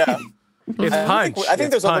like, Yeah. It's punch. I think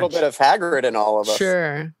there's a little bit of Hagrid in all of us.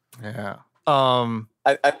 Sure. Yeah.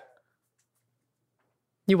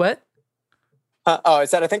 You what? I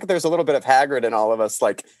said I think there's a little bit of Hagrid in all of us,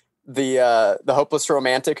 like the hopeless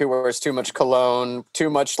romantic who wears too much cologne, too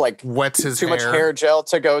much like wets his too much hair gel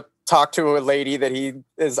to go talk to a lady that he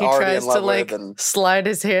is already in love with. And slide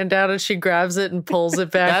his hand out and she grabs it and pulls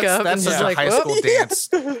it back up. That's and just a like, high school dance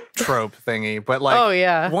trope thingy. But like, oh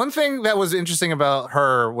yeah, one thing that was interesting about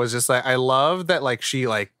her was just like, I love that like she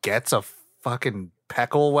like gets a fucking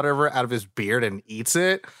peckle, whatever, out of his beard and eats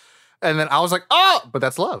it. And then I was like, oh, but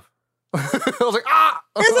that's love. I was like, ah.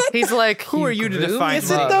 He's like, who are you to define Is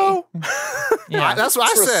it love? though? Yeah. That's what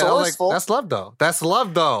I said. I was resourceful. like, that's love though. That's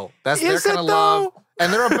love though. That's their Is kind it of love. though?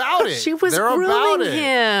 And they're about it. she was they're about grooming it.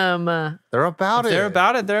 him. They're about it. They're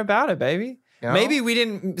about it. They're about it, baby. You know? Maybe we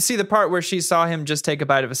didn't see the part where she saw him just take a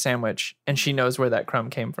bite of a sandwich and she knows where that crumb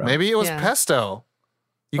came from. Maybe it was Yeah. pesto.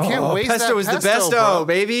 You can't waste pesto that is the pesto, besto, bro.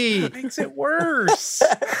 baby. Makes it worse.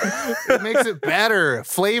 It makes it better.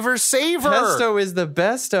 Flavor savor. Pesto is the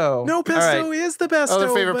besto. No, pesto All right. is the best. Other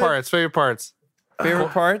favorite parts. Favorite parts.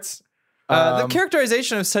 Favorite parts? The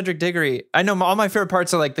characterization of Cedric Diggory. I know all my favorite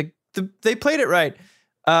parts are like they played it right.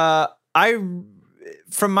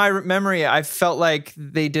 From my memory, I felt like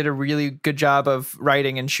they did a really good job of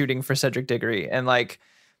writing and shooting for Cedric Diggory and like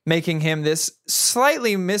making him this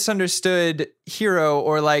slightly misunderstood hero,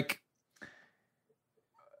 or like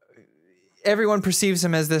everyone perceives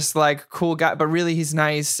him as this like cool guy, but really he's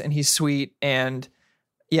nice and he's sweet. And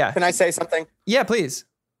yeah. Can I say something? Yeah, please.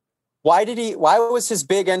 Why was his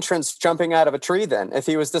big entrance jumping out of a tree then, if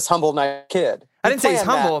he was this humble, nice kid? I didn't say he's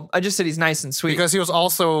planned that. humble. I just said he's nice and sweet. Because he was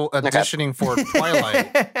also auditioning for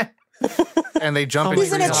Twilight. And they jump in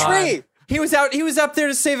He's in a trees. tree. He was up there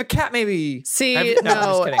to save a cat, maybe. See, I'm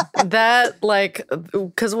just kidding. that like,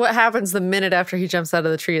 because what happens the minute after he jumps out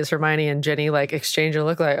of the tree is Hermione and Ginny like exchange a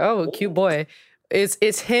look like, oh, cute boy.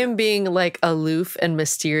 It's him being like aloof and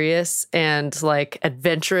mysterious and like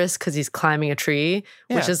adventurous because he's climbing a tree,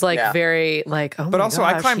 which Yeah. is like Yeah. very like. Oh, But my also,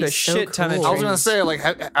 I gosh, climbed a he's so shit ton of cool. I was trees. gonna say, like,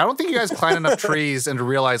 I don't think you guys climb enough trees and to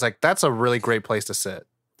realize like that's a really great place to sit.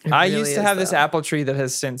 It I really used to is, have this though. apple tree that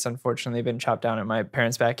has since unfortunately been chopped down in my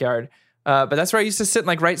parents' backyard. But that's where I used to sit and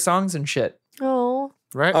like write songs and shit. Oh,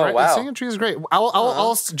 Right? Oh, right. wow. Singing trees is great.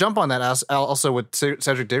 I'll jump on that also with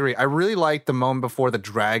Cedric Diggory. I really like the moment before the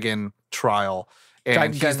dragon trial. And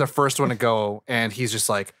Dragon. he's the first one to go, and he's just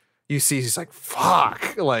like, you see, he's like,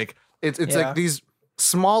 fuck. Like, it's Yeah. like these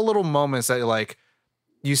small little moments that like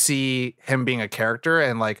you see him being a character,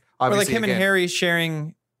 and like Or like obviously him and again- Harry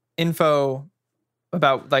sharing info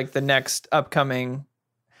about like the next upcoming.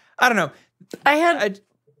 I don't know. I had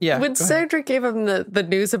Yeah. when go ahead. Cedric gave him the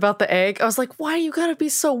news about the egg, I was like, why you gotta be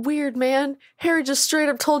so weird, man? Harry just straight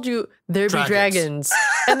up told you there be Dragons. dragons.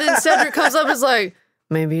 And then Cedric comes up and is like,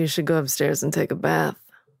 maybe you should go upstairs and take a bath.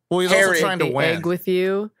 Well, he's Harry. also trying to The win. egg with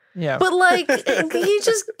you. Yeah. But like, he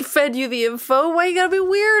just fed you the info. Why you gotta be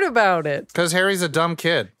weird about it? Because Harry's a dumb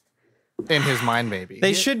kid in his mind, maybe.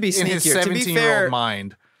 They should be in his sneakier. To be 17-year-old fair,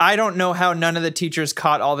 mind. I don't know how none of the teachers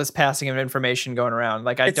caught all this passing of information going around.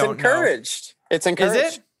 Like, I It's don't know. encouraged. It's encouraged.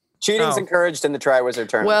 Is it? Cheating's Oh. encouraged in the Triwizard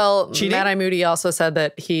Tournament. Well, Cheating? Mad-Eye Moody also said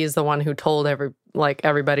that he's the one who told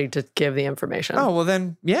everybody to give the information. Oh, well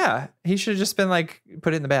then, yeah. He should have just been like,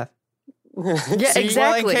 put it in the bath. yeah,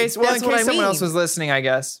 exactly. Well, in case That's what I someone mean. else was listening, I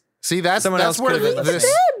guess. See, that's Someone that's else where could've been this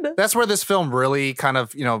listening. that's where this film really kind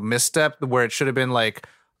of misstepped, where it should have been like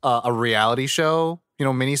a reality show,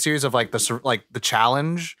 miniseries of like the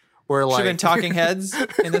challenge, where Should like have been talking heads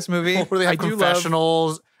in this movie. where they have I do love-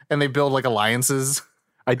 confessionals and they build like alliances.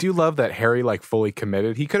 I do love that Harry like fully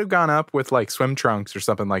committed. He could have gone up with like swim trunks or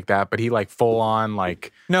something like that, but he like full on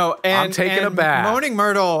like No, and I'm taking a and bath. Moaning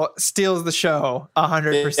Myrtle steals the show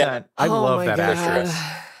 100%. I Oh love my that God. actress.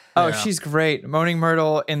 Oh, Yeah. she's great. Moaning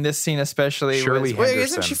Myrtle in this scene especially. Shirley Wait, isn't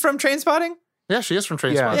Henderson. she from Trainspotting? Yeah, she is from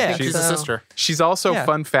Trainspotting. Yeah, Yeah, she's a so. sister. She's also Yeah.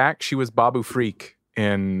 fun fact. She was Babu Freak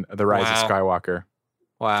in The Rise of Wow. Skywalker.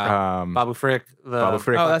 Wow. Babu Frick. Babu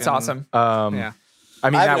Frick. Oh, that's awesome. Yeah. I mean, I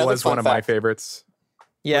have that another was fun one of my fact. favorites.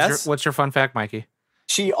 Yes. What's your fun fact, Mikey?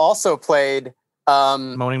 She also played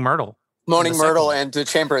Moaning Myrtle. Moaning in the Myrtle second and The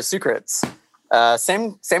Chamber of Secrets.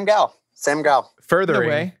 Same gal. Same gal. No Furthering,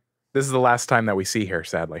 way. this is the last time that we see her,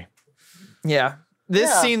 sadly. Yeah. This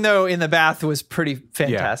Yeah. scene, though, in the bath was pretty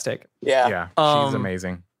fantastic. Yeah. Yeah, Um, she's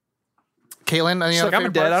amazing. Caitlin, any She's other like, I'm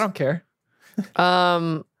favorite dead. I parts? don't care.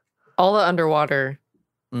 All the underwater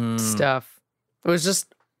Mm. stuff. It was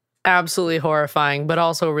just absolutely horrifying, but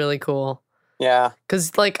also really cool. Yeah.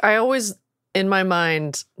 Because, like, I always, in my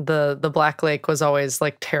mind, the Black Lake was always,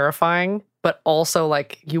 like, terrifying, but also,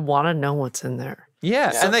 like, you want to know what's in there.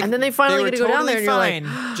 Yeah. Yeah. And then they finally were get to go down totally there and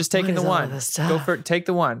you're like, fine just what taking the is all one. this Go stuff? for it. Take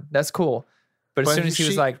the one. That's cool. But as soon as he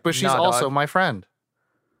was like, but she's nah, also dog. my friend.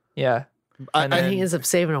 Yeah. And And he ends up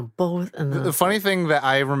saving them both. And The funny thing that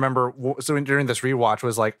I remember, during this rewatch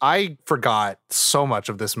was like, I forgot so much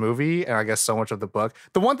of this movie and I guess so much of the book.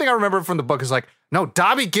 The one thing I remember from the book is like, no,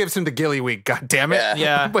 Dobby gives him the Gilly Week, god damn it. Yeah.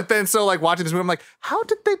 Yeah. But then so like watching this movie, I'm like, how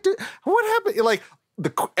did they do, what happened? Like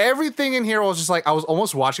everything in here was just like, I was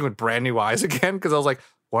almost watching with brand new eyes again because I was like,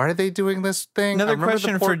 why are they doing this thing? Another I remember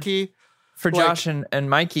question the for- Porky. For Like- Josh and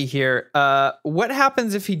Mikey here, what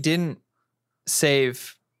happens if he didn't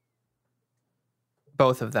save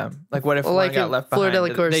both of them? Like, what if Well, one like got in left Fleur behind?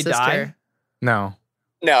 Delacour's Did they die? sister. No.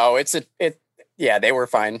 No, yeah, they were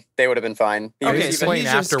fine. They would have been fine. He Okay, was They even- so explain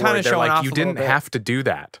he's just kinda afterward. They're showing like, off you a little didn't bit. have to do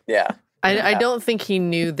that. yeah. I don't think he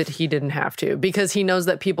knew that he didn't have to because he knows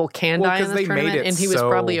that people can Well, die in 'cause the they made tournament, it and he was so-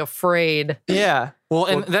 probably afraid. Yeah. Well,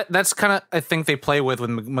 and that's kind of, I think they play with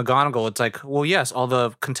McGonagall. It's like, well, yes, all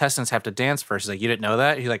the contestants have to dance first. He's like, you didn't know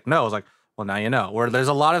that? He's like, no. I was like, well, now you know. Where there's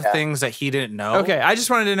a lot of Yeah. things that he didn't know. Okay, I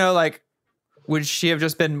just wanted to know, like, would she have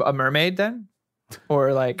just been a mermaid then?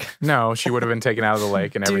 Or like No, she would have been taken out of the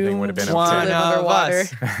lake and everything would have been one okay. live of underwater.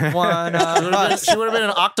 us. One of us. She would have been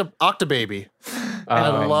an octobaby. And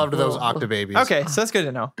I loved those octobabies. Okay, so that's good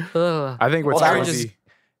to know. Ugh. I think what's Well, that was crazy.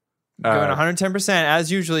 Going 110%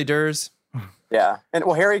 as usually, Durs. Yeah. And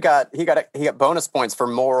well, Harry got bonus points for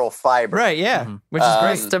moral fiber. Right, yeah. Which is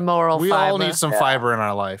great. Just a moral We fiber. all need some Yeah. fiber in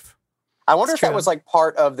our life. I wonder if true. that was like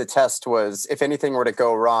part of the test was if anything were to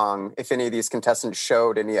go wrong, if any of these contestants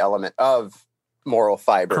showed any element of moral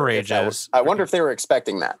fiber. if that was- Courageous. I wonder if they were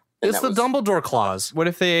expecting that. And It's that the was- Dumbledore clause. What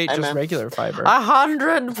if they ate Hey, just man. regular fiber?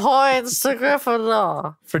 100 points to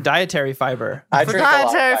Gryffindor. For dietary fiber. I For drink a lot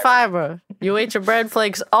of dietary fiber. fiber. You ate your bread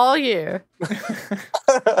flakes all year.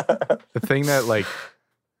 The thing that, like,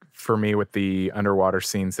 for me with the underwater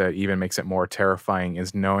scenes that even makes it more terrifying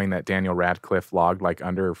is knowing that Daniel Radcliffe logged like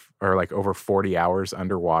over 40 hours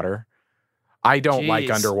underwater. I don't like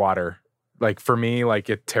Jeez. underwater. Like, for me, like,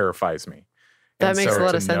 it terrifies me. That And makes so a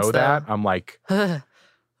lot to of sense, know that, though. I'm like, So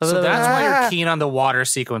that's why you're keen on the water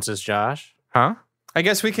sequences, Josh. huh? I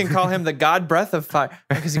guess we can call him the God Breath of Fire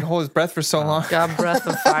because he can hold his breath for so long. God breath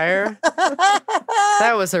of fire.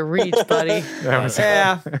 That was a reach, buddy. That was-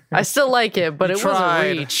 Yeah, I still like it, but it was a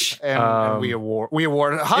tried. reach. And we award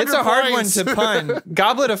 100 it's a hard points. one to pun.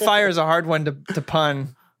 Goblet of Fire is a hard one to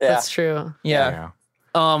pun. Yeah. That's true. Yeah.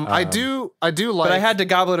 I do like But I had to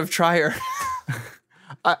Goblet of Trier.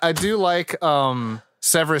 I do like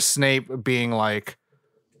Severus Snape being like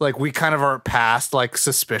we kind of are past like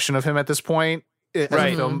suspicion of him at this point as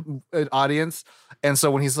Right. a film audience. And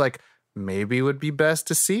so when he's like, maybe it would be best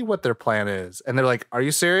to see what their plan is. And they're like, are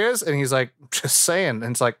you serious? And he's like, just saying.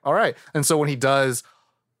 And it's like, all right. And so when he does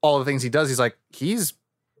all the things he does, he's like, he's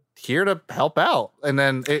here to help out. And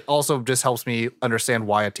then it also just helps me understand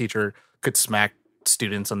why a teacher could smack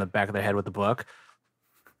students on the back of their head with a book.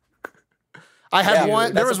 I had Yeah,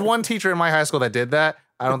 one. There that's was one teacher in my high school that did that.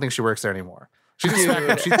 I don't think she works there anymore. She just smacked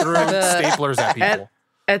them. She threw staplers at people.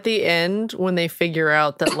 At the end, when they figure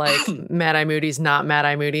out that like Mad Eye Moody's not Mad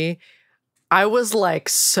Eye Moody, I was like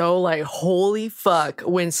so like holy fuck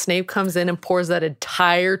when Snape comes in and pours that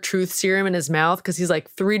entire truth serum in his mouth because he's like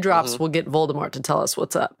 3 drops will get Voldemort to tell us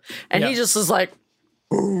what's up, and he Yeah. just is like,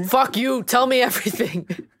 "Fuck you, tell me everything."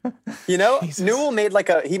 You know, Newell made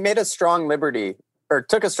he made a strong liberty or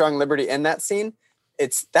took a strong liberty in that scene.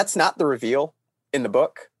 That's not the reveal in the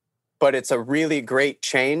book, but it's a really great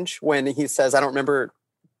change when he says, I don't remember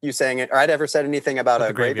you saying it or I'd ever said anything about With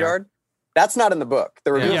a the graveyard. graveyard. That's not in the book.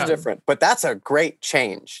 The reveal's Yeah. different, but that's a great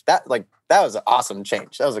change. That was an awesome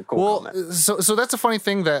change. That was a cool comment. so that's a funny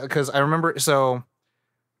thing that because I remember so.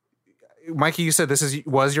 Mikey, you said this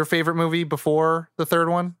was your favorite movie before the third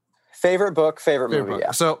one? Favorite book, favorite Favorite movie, book.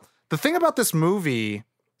 yeah. So the thing about this movie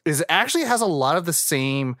is it actually has a lot of the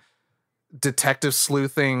same detective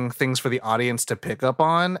sleuthing things for the audience to pick up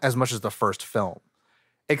on as much as the first film.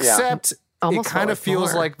 Except Almost it kind felt of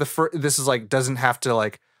feels more. like this is like doesn't have to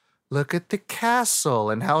like look at the castle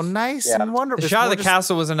and how nice Yeah. and wonderful. The It's shot more of the just-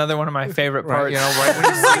 castle was another one of my favorite right, parts. you know, right when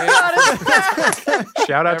you see it.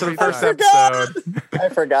 Shout out to the Every first time. episode. I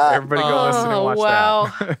forgot. Everybody go listen and Oh watch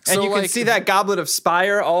wow! that. And So, you can like- see that Goblet of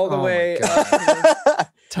Spire all the Oh my way. God.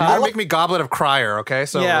 You're gonna make me Goblet of Crier, okay?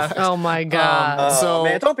 So Yeah. Oh my God. Oh,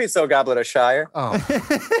 man, don't be so Goblet of Shire.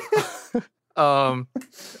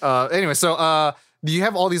 Anyway, so you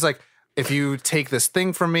have all these like, if you take this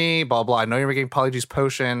thing from me, blah blah. I know you're making Polyjuice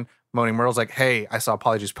Potion. Moaning Myrtle's like, hey, I saw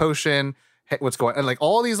Polyjuice Potion. Hey, what's going? And like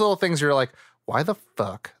all these little things, you're like, why the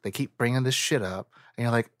fuck they keep bringing this shit up? And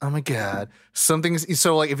you're like, oh my god, something's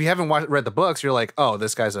so like. If you haven't read the books, you're like, oh,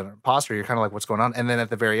 this guy's an imposter. You're kind of like, what's going on? And then at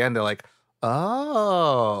the very end, they're like,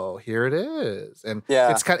 oh, here it is. And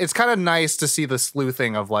it's kind of nice to see the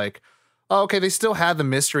sleuthing of like, oh, okay, they still had the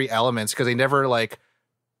mystery elements because they never like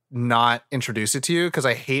not introduce it to you. Because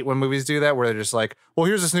I hate when movies do that where they're just like, well,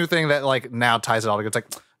 here's this new thing that like now ties it all together.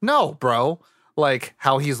 It's like, no, bro. Like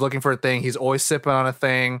how he's looking for a thing, he's always sipping on a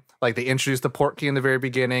thing. Like they introduced the port key in the very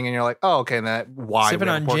beginning, and you're like, oh, okay, and that why sipping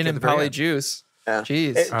on gin and polyjuice. Yeah.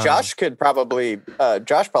 Jeez, Josh could probably.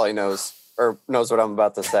 Josh probably knows what I'm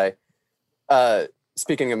about to say.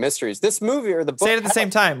 Speaking of mysteries, this movie or the book. Say it at the same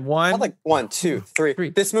time. Had like 1, 2,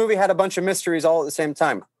 3. This movie had a bunch of mysteries all at the same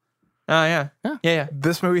time. Oh yeah.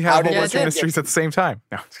 This movie had a whole bunch of mysteries at the same time.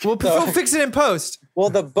 No. We'll fix it in post. Well,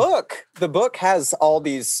 the book has all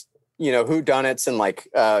these, whodunits and like,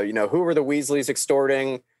 who were the Weasleys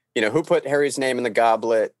extorting? Who put Harry's name in the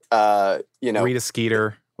goblet? Rita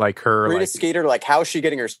Skeeter, like her. Rita Skeeter, like how's she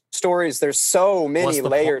getting her stories? There's so many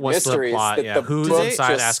layered mysteries. The who's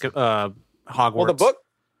inside Hogwarts? Well, the book.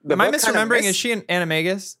 Am I misremembering? Is she an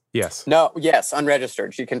animagus? Yes. No. Yes,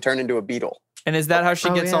 unregistered. She can turn into a beetle. And is that how she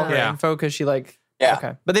gets all her info? Because she like. Yeah.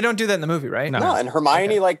 Okay. But they don't do that in the movie, right? No, and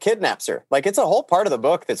Hermione like kidnaps her. Like it's a whole part of the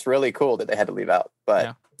book that's really cool that they had to leave out.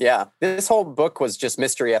 But yeah, this whole book was just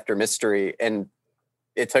mystery after mystery, and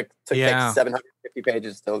it took like 750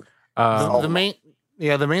 pages to. The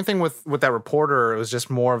main thing with that reporter, it was just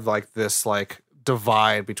more of like this like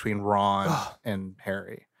divide between Ron and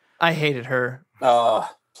Harry. I hated her.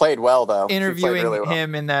 Played well though. Interviewing really well.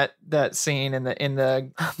 him in that scene in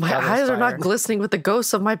the my eyes are not glistening with the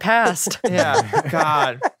ghosts of my past. Yeah,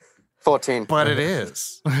 God. 14. But it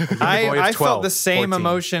is. I felt the same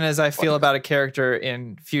emotion as I feel about a character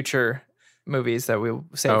in future movies that we'll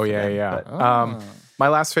save. Oh yeah. My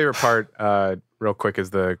last favorite part, real quick,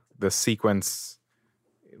 is the sequence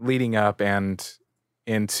leading up and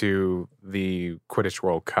into the Quidditch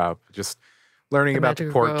World Cup. Just learning about the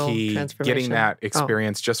port key, getting that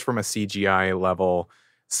experience just from a CGI level,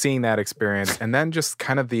 seeing that experience, and then just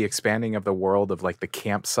kind of the expanding of the world of like the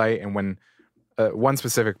campsite. And when one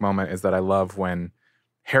specific moment is that I love when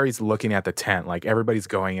Harry's looking at the tent, like everybody's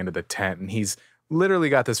going into the tent, and he's literally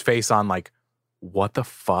got this face on like, what the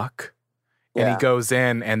fuck? And he goes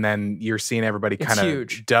in, and then you're seeing everybody kind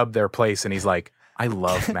of dub their place, and he's like, I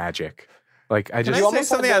love magic. Like I just say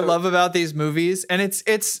something I love about these movies, and it's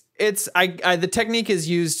the technique is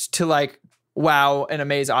used to like wow and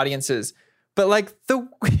amaze audiences, but like the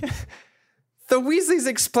Weasleys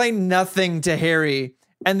explain nothing to Harry,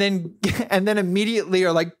 and then immediately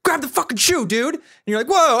are like, grab the fucking shoe, dude, and you're like,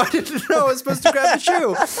 whoa, I didn't know I was supposed to grab the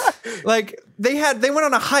shoe. Like they went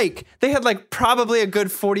on a hike. They had like probably a good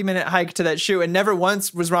 40-minute hike to that shoe, and never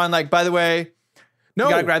once was Ron like, by the way, you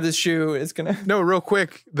gotta grab this shoe. It's gonna real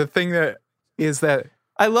quick. The thing that is that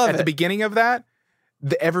I love at the beginning of that,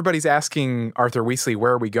 everybody's asking Arthur Weasley,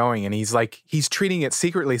 where are we going? And he's like, he's treating it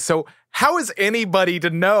secretly. So how is anybody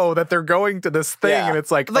to know that they're going to this thing? And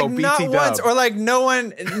it's like oh, BT not dub. once, or like no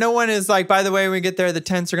one is like, by the way, when we get there, the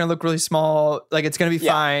tents are gonna look really small. Like it's gonna be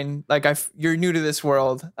fine. Like you're new to this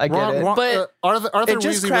world. I get it. But Arthur it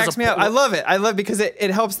just Weasley cracks me up. I love it. Because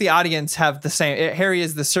it helps the audience have the same. Harry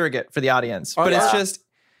is the surrogate for the audience, but it's just.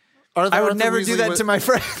 I would never do that to my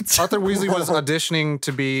friends. Arthur Weasley was auditioning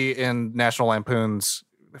to be in National Lampoon's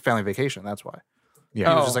Family Vacation. That's why. Yeah,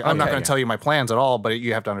 he was just like, I'm not going to tell you my plans at all, but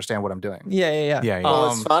you have to understand what I'm doing. Yeah.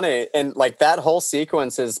 Well, it's funny, and like that whole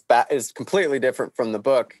sequence is completely different from the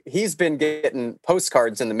book. He's been getting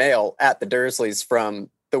postcards in the mail at the Dursleys from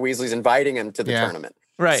the Weasleys inviting him to the tournament.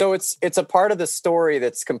 Right. So it's a part of the story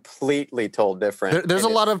that's completely told different. There's a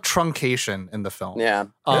lot of truncation in the film. Yeah,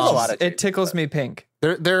 there's a lot of. It tickles me pink.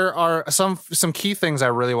 There are some key things I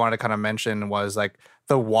really wanted to kind of mention was like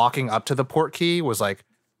the walking up to the port key was like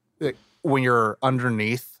when you're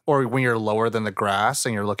underneath or when you're lower than the grass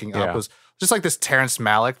and you're looking up was just like this Terrence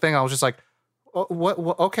Malick thing. I was just like, oh, what?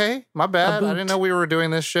 Okay, my bad. I didn't know we were doing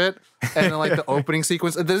this shit. And then like the opening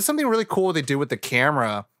sequence. There's something really cool they do with the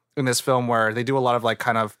camera in this film where they do a lot of like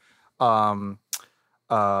kind of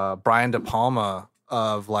Brian De Palma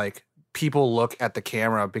of like people look at the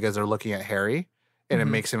camera because they're looking at Harry. And it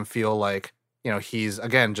makes him feel like, he's,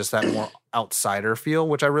 again, just that more outsider feel,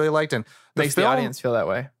 which I really liked. And makes the audience feel that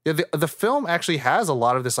way. Yeah, the film actually has a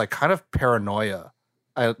lot of this like kind of paranoia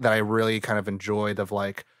that I really kind of enjoyed. Of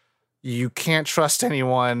like, you can't trust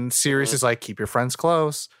anyone. Sirius is like, keep your friends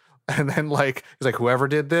close. And then like he's like, whoever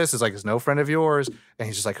did this is like is no friend of yours. And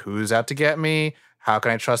he's just like, who's out to get me? How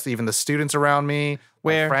can I trust even the students around me?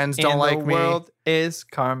 Where my friends don't like the me. world is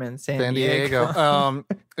Carmen Sandiego.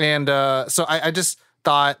 So I just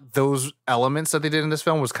thought those elements that they did in this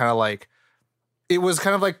film was kind of like, it was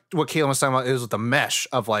kind of like what Caitlin was talking about. It was the mesh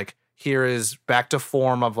of like, here is back to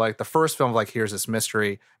form of like the first film of like, here's this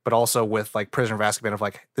mystery, but also with like Prisoner of Azkaban of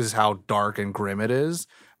like, this is how dark and grim it is,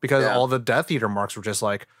 because all the Death Eater marks were just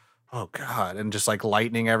like, oh God, and just like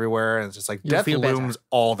lightning everywhere. And it's just like death looms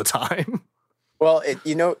all the time. Well,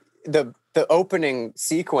 the opening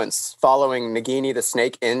sequence following Nagini the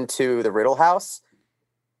snake into the Riddle House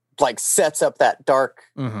like sets up that dark,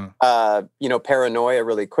 paranoia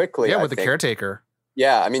really quickly. Yeah, with the caretaker.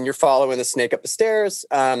 Yeah, I mean, you're following the snake up the stairs,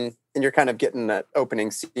 and you're kind of getting that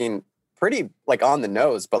opening scene pretty like on the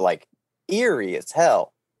nose, but like eerie as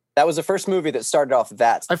hell. That was the first movie that started off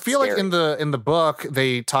that. I feel scary. like in the book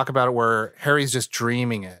they talk about it where Harry's just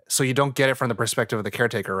dreaming it, so you don't get it from the perspective of the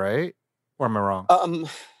caretaker, right? Or am I wrong?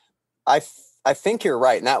 I think you're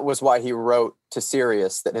right, and that was why he wrote to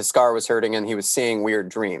Sirius that his scar was hurting and he was seeing weird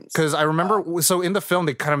dreams. Because I remember, so in the film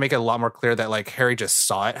they kind of make it a lot more clear that like Harry just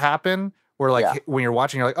saw it happen. Where like when you're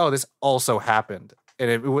watching, you're like, oh, this also happened.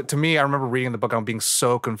 And to me, I remember reading the book and I'm being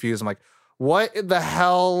so confused. I'm like, what the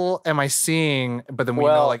hell am I seeing? But then we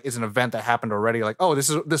know like it's an event that happened already. Like, oh,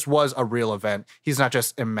 this was a real event. He's not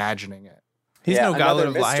just imagining it. He's no goblet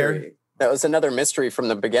of liar. That was another mystery from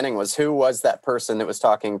the beginning, was who was that person that was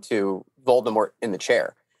talking to Voldemort in the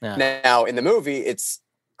chair. Yeah. Now in the movie,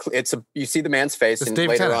 you see the man's face, and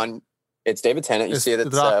later on it's David Tennant. You see that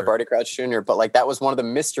it's Barty Crouch Jr. But like that was one of the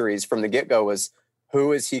mysteries from the get-go, was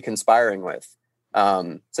who is he conspiring with?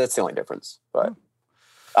 So that's the only difference. But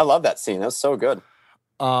I love that scene. That was so good.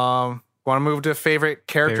 Want to move to favorite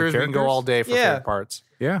characters? We can go all day for favorite parts.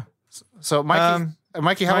 Yeah. So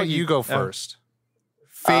Mikey, how about you go first?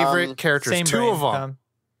 Favorite characters, two of them.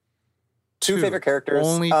 Two favorite characters.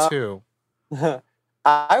 Only two.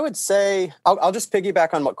 I would say, I'll just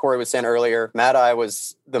piggyback on what Corey was saying earlier. Mad Eye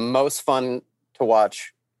was the most fun to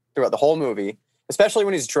watch throughout the whole movie, especially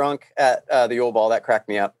when he's drunk at the Yule Ball. That cracked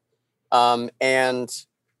me up. And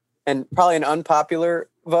probably an unpopular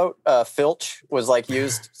vote, Filch was like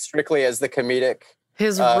used strictly as the comedic.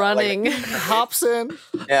 His running. Hobson.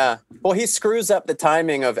 Yeah. Well, he screws up the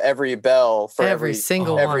timing of every bell for every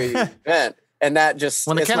event. And that just,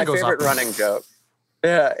 it's my favorite running joke.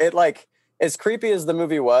 Yeah. It like, as creepy as the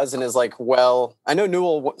movie was, and is like, well, I know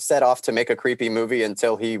Newell set off to make a creepy movie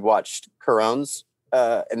until he watched Cuarón's,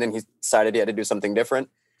 and then he decided he had to do something different.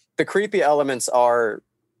 The creepy elements are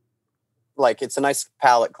like, it's a nice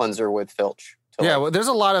palate cleanser with Filch. Well, there's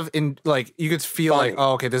a lot of you could feel funny. Like,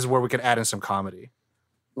 oh, okay, this is where we could add in some comedy.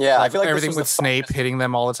 Yeah, like, I feel like everything with Snape hitting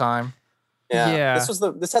them all the time. Yeah.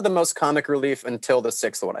 This had the most comic relief until the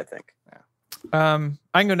sixth one, I think. Yeah.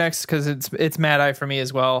 I can go next because it's Mad Eye for me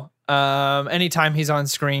as well. Anytime he's on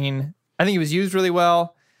screen, I think he was used really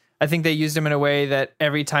well. I think they used him in a way that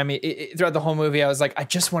every time throughout the whole movie, I was like, I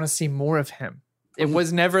just want to see more of him. It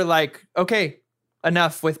was never like, okay,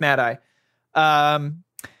 enough with Mad Eye.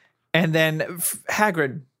 And then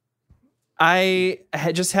Hagrid. I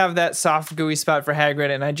just have that soft, gooey spot for Hagrid,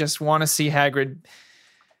 and I just want to see Hagrid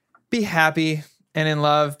be happy and in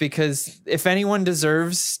love, because if anyone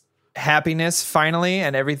deserves happiness finally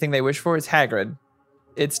and everything they wish for, it's Hagrid.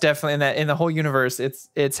 It's definitely in the whole universe. It's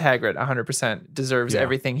Hagrid. 100% deserves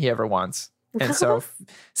everything he ever wants, and so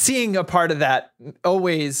seeing a part of that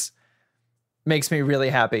always makes me really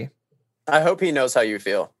happy. I hope he knows how you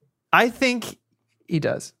feel. I think he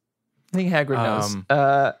does. I think Hagrid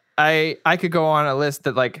knows. I could go on a list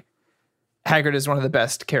that like Hagrid is one of the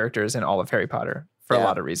best characters in all of Harry Potter for a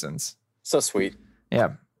lot of reasons. So sweet. Yeah.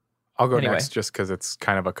 I'll go next just because it's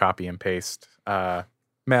kind of a copy and paste. Mad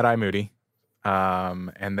Eye Moody.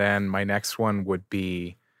 And then my next one would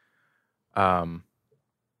be, I'm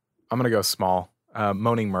going to go small.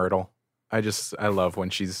 Moaning Myrtle. I love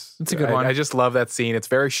when she's... It's a good one. I just love that scene. It's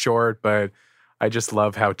very short, but I just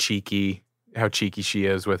love how cheeky she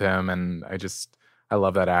is with him. And I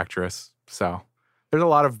love that actress. So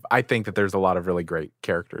I think that there's a lot of really great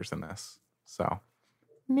characters in this. So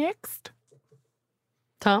next.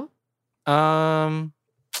 Tom?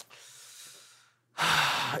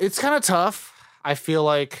 It's kind of tough. I feel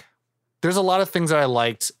like there's a lot of things that I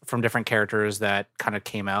liked from different characters that kind of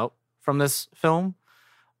came out from this film.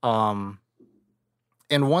 And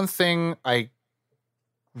one thing I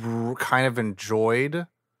kind of enjoyed,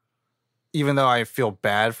 even though I feel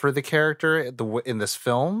bad for the character in this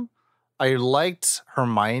film, I liked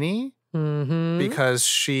Hermione Mm-hmm. because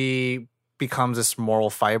she becomes this moral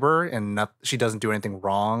fiber and she doesn't do anything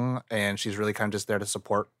wrong, and she's really kind of just there to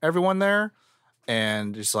support everyone there,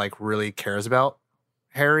 and just like really cares about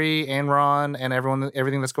Harry and Ron and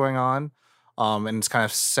everything that's going on. And it's kind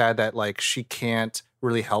of sad that like she can't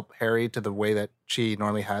really help Harry to the way that she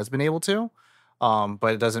normally has been able to.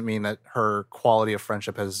 But it doesn't mean that her quality of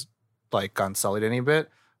friendship has like gone sullied any bit.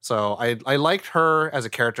 So I liked her as a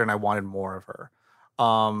character, and I wanted more of her.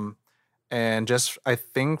 And just I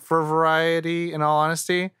think for variety, in all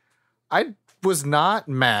honesty, I was not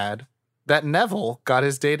mad that Neville got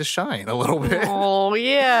his day to shine a little bit. Oh,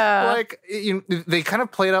 yeah. Like they kind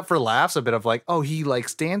of played up for laughs a bit of like, oh, he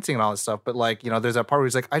likes dancing and all this stuff. But like, there's that part where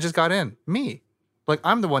he's like, I just got in. Me. Like,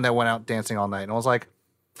 I'm the one that went out dancing all night. And I was like,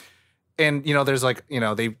 and there's like,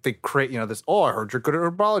 they create, this, oh, I heard you're good at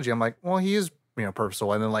herbology. I'm like, well, he is,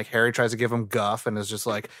 purposeful. And then like Harry tries to give him guff and is just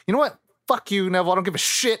like, you know what? Fuck you, Neville. I don't give a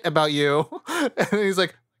shit about you. And he's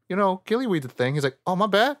like, Gillyweed's a thing. He's like, oh, my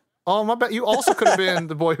bad. Oh, my bad. You also could have been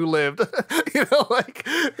the boy who lived. So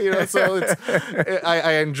it's,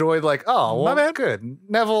 I enjoyed like, oh, well, My bad. Good.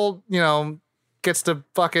 Neville, gets to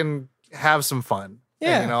fucking have some fun.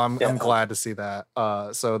 Yeah. And, I'm glad to see that.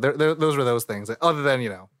 So those were those things. Other than,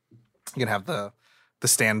 you can have the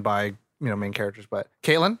standby, main characters. But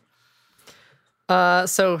Caitlin?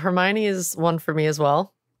 So Hermione is one for me as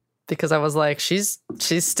well, because I was like, she's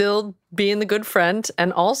still being the good friend,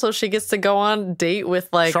 and also she gets to go on a date with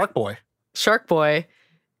like Shark Boy.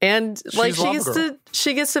 And like Lava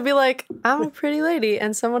she gets to be like, I'm a pretty lady,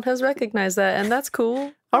 and someone has recognized that, and that's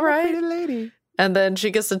cool. All right. lady. And then she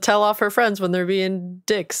gets to tell off her friends when they're being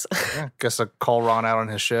dicks. Yeah, gets to call Ron out on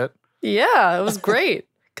his shit. Yeah, it was great.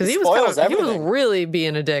 Because he was everything. really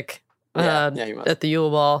being a dick He was. at the Yule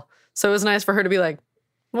Ball. So it was nice for her to be like,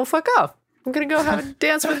 well, fuck off. I'm going to go have a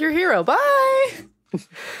dance with your hero. Bye.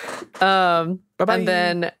 Bye-bye. And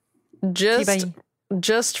then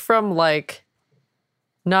just from like,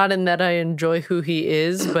 not in that I enjoy who he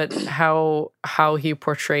is, but how he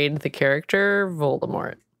portrayed the character,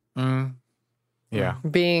 Voldemort. Yeah.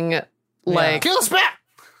 Being like... Kill us back!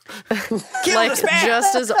 like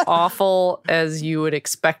just as awful as you would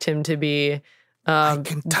expect him to be.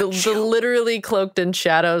 The literally cloaked in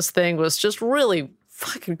shadows thing was just really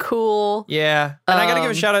fucking cool. Yeah. And I got to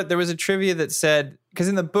give a shout out. There was a trivia that said, because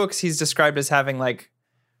in the books, he's described as having like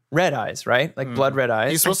red eyes, right? Like blood red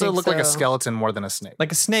eyes. He's supposed to look like a skeleton more than a snake.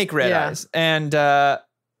 Like a snake red Yeah. eyes. And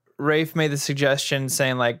Rafe made the suggestion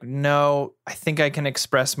saying like, no, I think I can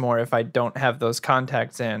express more if I don't have those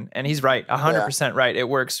contacts in. And he's right, 100% right. It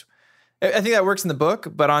works. I think that works in the book,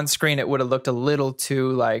 but on screen it would have looked a little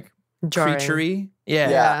too like Jarring. creaturey.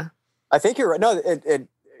 Yeah. I think you're right. No,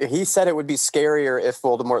 he said it would be scarier if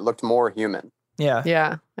Voldemort looked more human. Yeah.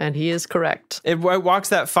 Yeah, and he is correct. It walks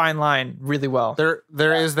that fine line really well.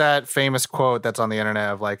 There is that famous quote that's on the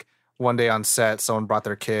internet of like, one day on set, someone brought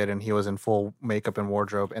their kid and he was in full makeup and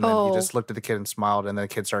wardrobe. And then he just looked at the kid and smiled. And then the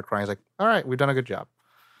kid started crying. He's like, all right, we've done a good job.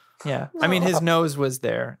 Yeah. I mean, his nose was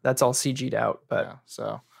there. That's all CG'd out. But Yeah.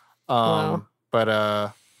 So, Wow. but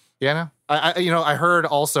yeah, no. I heard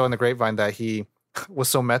also in the grapevine that he was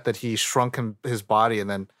so meth that he shrunk his body and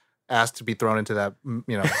then asked to be thrown into that,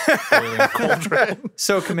 boiling cauldron.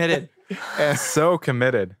 so committed. So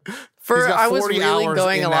committed. He's got I was 40 really hours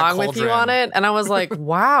going in that along with you cauldron. on it, and I was like,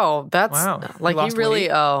 wow, that's Wow. like You lost you really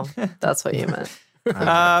weight? oh, that's what you meant. You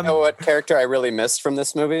know what character I really missed from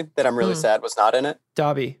this movie that I'm really sad was not in it?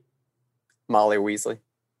 Dobby. Molly Weasley.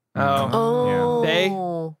 Oh. Oh. Day?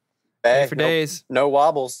 Hey, For no, days. no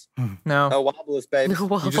wobbles. No. No wobbles, baby.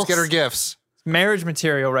 You just get her gifts. Marriage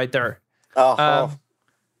material right there. Oh,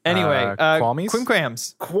 Anyway, Qualmies?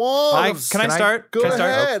 Quimquams. Qualms. Can I start? Go Can I start?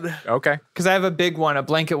 ahead. Okay. Because I have a big one, a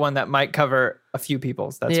blanket one that might cover a few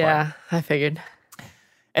people's. That's why. Yeah, I figured.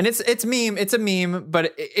 And it's meme. It's a meme,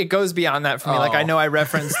 but it goes beyond that for me. Like I know I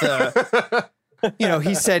referenced the,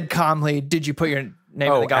 he said calmly, "Did you put your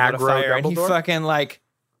name in the goblet of aggro fire?" And he Dumbledore? fucking like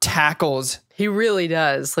tackles He really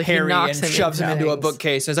does. Like he Harry knocks and him shoves him into a things.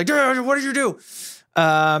 bookcase. And it's like, "Dude, what did you do?"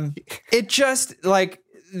 It just like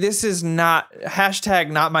this is not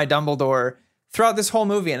 #not my Dumbledore throughout this whole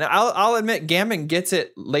movie. And I'll admit Gambon gets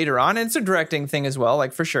it later on. And it's a directing thing as well,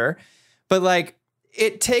 like for sure. But like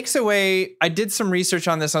it takes away. I did some research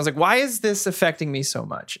on this. And I was like, why is this affecting me so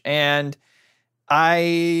much? And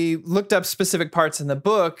I looked up specific parts in the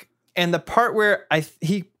book, and the part where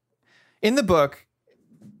in the book,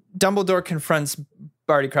 Dumbledore confronts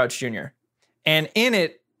Barty Crouch Jr. And in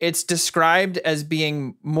it, it's described as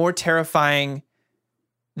being more terrifying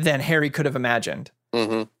than Harry could have imagined.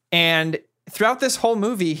 Mm-hmm. And throughout this whole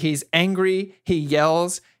movie, he's angry, he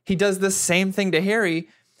yells, he does the same thing to Harry.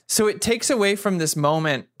 So it takes away from this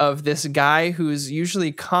moment of this guy who's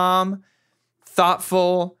usually calm,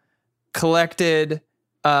 thoughtful, collected,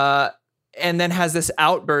 and then has this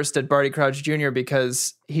outburst at Barty Crouch Jr.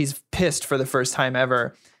 because he's pissed for the first time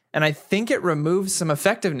ever. And I think it removes some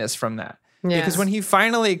effectiveness from that. Yes. Because when he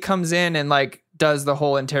finally comes in and like does the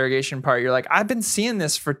whole interrogation part, you're like, I've been seeing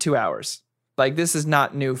this for 2 hours. Like, this is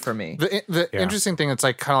not new for me. The interesting thing, it's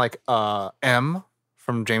like kind of like M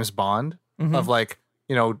from James Bond of like,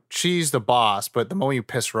 you know, she's the boss, but the moment you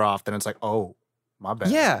piss her off, then it's like, oh, my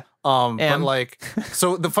bad. Yeah. But like,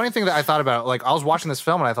 so the funny thing that I thought about, like, I was watching this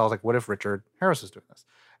film and I thought, like, what if Richard Harris is doing this?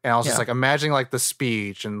 And I was just like imagining like the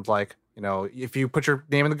speech and like, you know, if you put your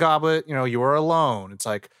name in the goblet, you know, you were alone. It's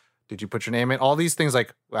like, did you put your name in? All these things,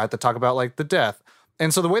 like, I have to talk about like the death.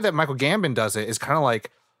 And so the way that Michael Gambon does it is kind of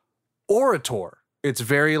like orator. It's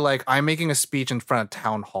very like, I'm making a speech in front of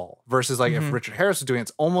town hall versus like if Richard Harris is doing it,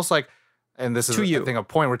 it's almost like, and this is I think a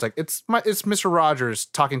point where it's like, it's Mr. Rogers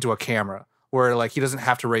talking to a camera where like he doesn't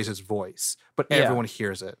have to raise his voice, but everyone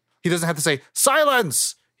hears it. He doesn't have to say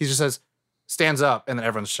silence. He just says, stands up, and then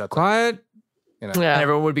everyone shuts up. Quiet. You know? And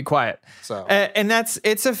everyone would be quiet. So and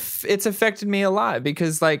it's affected me a lot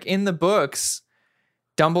because like in the books,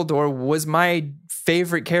 Dumbledore was my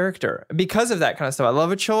favorite character because of that kind of stuff. I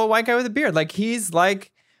love a cholo white guy with a beard. Like he's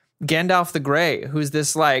like Gandalf the Grey, who's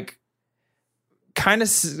this like kind of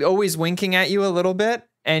always winking at you a little bit,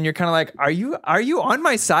 and you're kind of like, are you on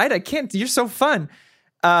my side? I can't. You're so fun.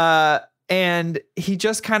 And he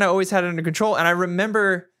just kind of always had it under control. And I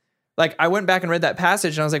remember, like, I went back and read that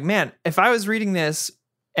passage, and I was like, man, if I was reading this,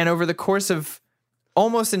 and over the course of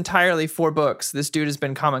almost entirely 4 books, this dude has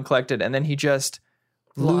been calm and collected, and then he just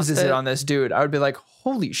loses it on this dude, I would be like,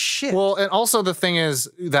 holy shit. well, and also the thing is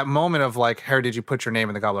that moment of like, Harry, did you put your name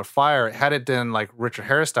in the Goblet of Fire? Had it been like Richard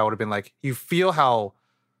Harris style, would have been like, you feel how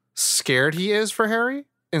scared he is for Harry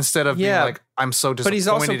instead of being like, I'm so disappointed. But he's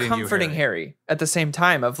also in comforting you, Harry at the same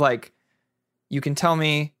time of like, you can tell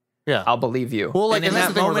me, I'll believe you. Well, like, and in that's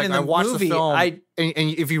that the thing, moment like, in the I watched movie, the film, and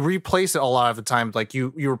if you replace it a lot of the time, like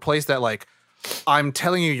you replace that like, I'm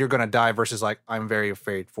telling you you're gonna die versus like, I'm very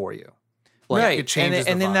afraid for you. Like, right. It changes.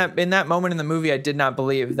 And the vibe. in that moment in the movie, I did not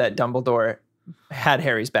believe that Dumbledore had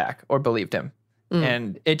Harry's back or believed him.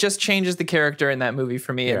 And it just changes the character in that movie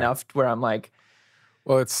for me enough where I'm like,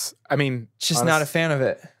 Well, it's just not a fan of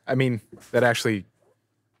it. I mean, that actually,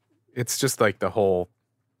 it's just like the whole,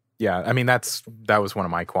 I mean, that was one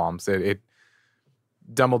of my qualms.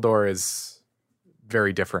 Dumbledore is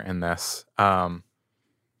very different in this. Anyway.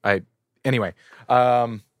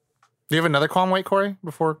 Do you have another qualm, White Corey,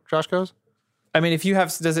 before Josh goes? I mean, if you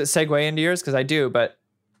have, does it segue into yours? Because I do, but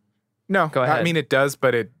no, go ahead. I mean, it does,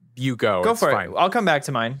 but you go. Go it's for fine. it. I'll come back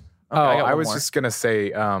to mine. Okay, I was just gonna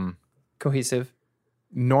say, cohesive.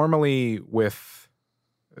 Normally, with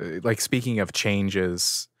like speaking of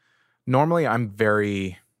changes, normally I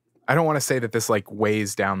don't want to say that this like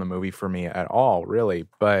weighs down the movie for me at all, really,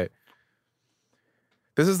 but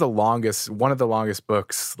this is one of the longest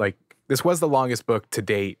books. Like, this was the longest book to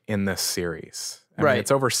date in this series. I mean,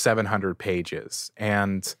 it's over 700 pages,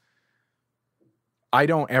 and I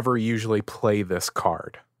don't ever usually play this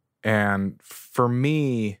card. And for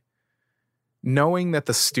me, knowing that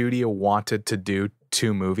the studio wanted to do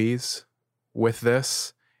 2 movies with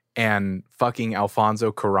this, and fucking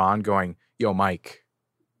Alfonso Cuarón going, yo, Mike,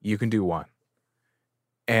 you can do 1.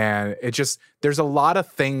 And it just, there's a lot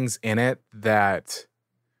of things in it that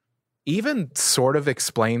even sort of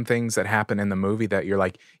explain things that happen in the movie that you're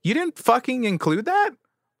like, you didn't fucking include that?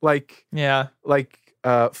 Like,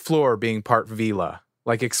 Fleur being part Vila,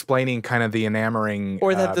 like explaining kind of the enamoring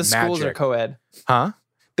or that the schools magic. are co-ed. Huh?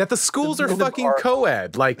 That the schools are fucking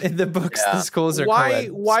co-ed. Like, in the books, the schools are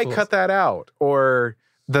co-ed. Why cut that out? Or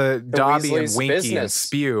the Dobby and Weasley's Winky business. and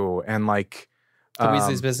Spew and like the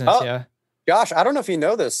Weasley's business, Gosh, I don't know if you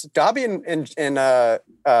know this. Dobby and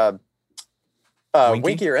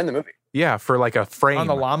Winky are in the movie. Yeah, for like a frame. On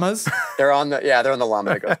the llamas? They're on the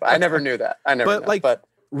llama. I never knew that. But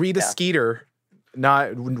Rita Skeeter,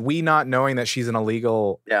 not knowing that she's an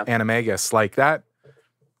illegal animagus, like that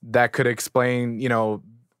could explain,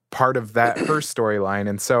 part of that her storyline.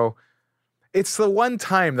 And so it's the one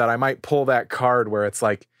time that I might pull that card where it's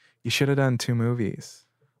like, you should have done 2 movies.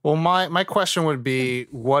 Well, my question would be,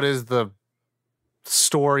 what is the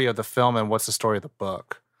story of the film and what's the story of the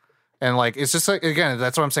book? And like, it's just like, again,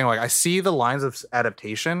 that's what I'm saying. Like, I see the lines of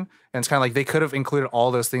adaptation, and it's kind of like they could have included all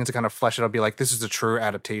those things to kind of flesh it out, be like, this is a true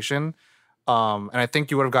adaptation. And I think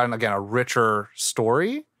you would have gotten, again, a richer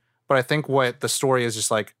story. But I think what the story is just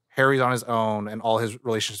like, Harry's on his own and all his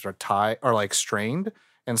relationships are like strained.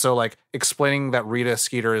 And so like explaining that Rita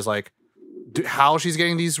Skeeter is like how she's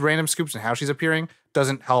getting these random scoops and how she's appearing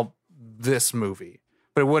doesn't help this movie,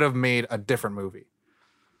 but it would have made a different movie.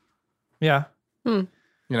 Yeah. You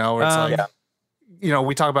know, where it's like, Yeah. you know,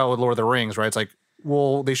 we talk about with Lord of the Rings, right? It's like,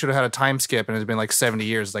 well, they should have had a time skip and it's been like 70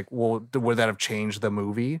 years. Like, well, would that have changed the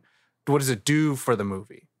movie? What does it do for the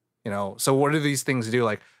movie? You know, so what do these things do?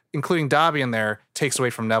 Like, including Dobby in there takes away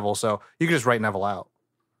from Neville. So you can just write Neville out,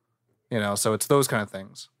 you know, so it's those kind of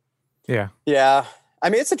things. Yeah. Yeah. I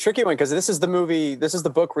mean, it's a tricky one because this is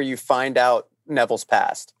the book where you find out Neville's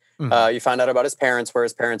past. You find out about his parents, where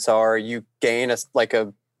his parents are. You gain a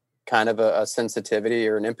kind of a sensitivity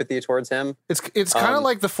or an empathy towards him. It's kind of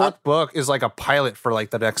like the fourth book is like a pilot for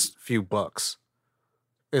like the next few books.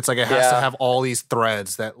 It's like it has to have all these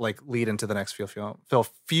threads that like lead into the next few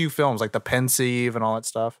films, like the Pensieve and all that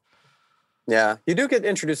stuff. Yeah, you do get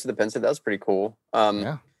introduced to the Pensieve. That was pretty cool.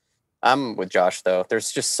 Yeah. I'm with Josh though.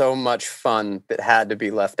 There's just so much fun that had to be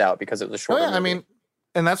left out because it was a short. I mean,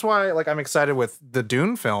 and that's why like I'm excited with the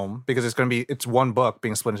Dune film because it's one book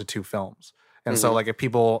being split into two films. And so like if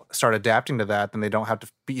people start adapting to that, then they don't have to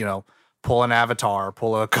be, you know, pull an Avatar,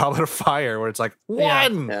 pull a Goblet of Fire where it's like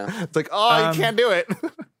one. Yeah. It's like, oh, you can't do it.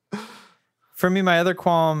 For me, my other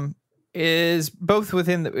qualm is both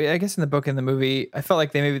within I guess in the book and the movie. I felt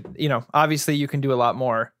like they maybe, you know, obviously you can do a lot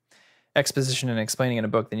more exposition and explaining in a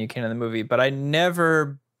book than you can in the movie, but I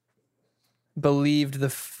never believed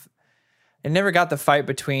I never got the fight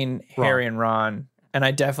between Harry and Ron, and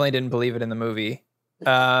I definitely didn't believe it in the movie.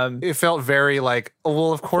 It felt very like, oh,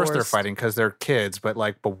 well, of course they're Forced. fighting because they're kids, but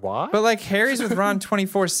why? But like Harry's with Ron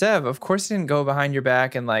 24/7. Of course he didn't go behind your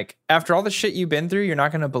back, and like after all the shit you've been through, you're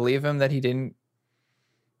not going to believe him that he didn't.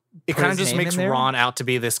 It put kind of his just name makes in there? Ron out to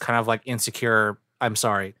be this kind of like insecure, I'm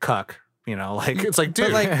sorry, cuck. You know, like It's like,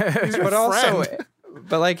 dude, But like, he's your but also, friend.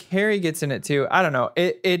 but like Harry gets in it too. I don't know.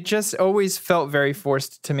 It just always felt very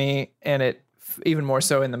forced to me, and it even more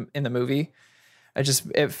so in the movie.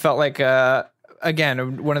 It felt like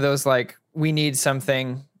again one of those like we need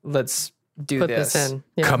something. Let's do Put this. this in.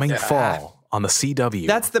 Yeah. Coming fall on the CW.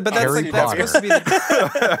 That's Harry Potter. supposed to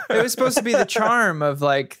be it was supposed to be the charm of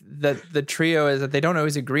like the trio is that they don't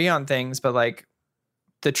always agree on things, but like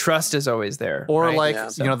the trust is always there. Or right? like, Yeah.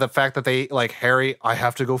 you know, the fact that they like Harry, I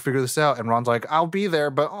have to go figure this out. And Ron's like, I'll be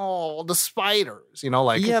there, but oh, the spiders, you know,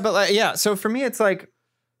 like, yeah, but like, yeah. So for me, it's like,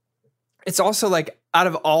 it's also like out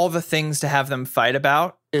of all the things to have them fight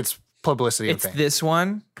about, it's publicity. it's and fame. this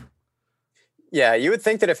one. yeah, you would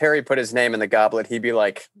think that if Harry put his name in the goblet, he'd be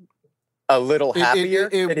like a little happier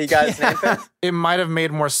that he got his name picked. It might have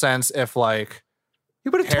made more sense if like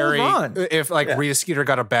You would have Harry, told Ron. if like Yeah. Rita Skeeter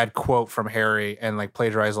got a bad quote from Harry and like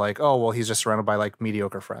plagiarized, like, oh, well, he's just surrounded by like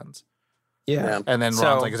mediocre friends. Yeah. And then So-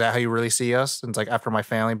 Ron's like, is that how you really see us? And it's like, after my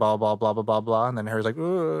family, blah, blah, blah, blah, blah, blah. And then Harry's like,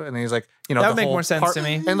 ooh. And then he's like, you know, That the would make whole more sense part- to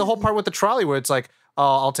me. And the whole part with the trolley where it's like, oh,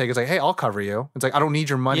 I'll take it. It's like, hey, I'll cover you. It's like, I don't need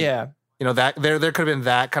your money. Yeah. You know, that there could have been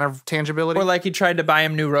that kind of tangibility. Or like he tried to buy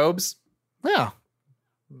him new robes. yeah.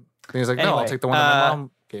 And he's like, no, I'll Anyway, take the one that my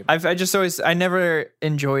mom gave me. I never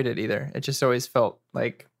enjoyed it either. It just always felt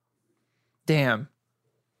like, damn,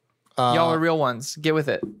 y'all are real ones. Get with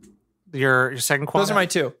it. your second qualm. Those are my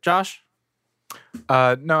two. Josh.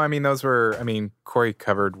 No, I mean, Corey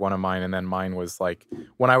covered one of mine, and then mine was like,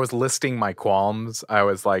 when I was listing my qualms, I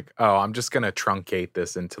was like, oh, I'm just going to truncate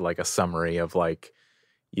this into like a summary of like,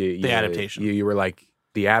 The adaptation. You were like,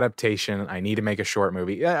 the adaptation, I need to make a short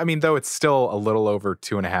movie. Yeah, I mean, though it's still a little over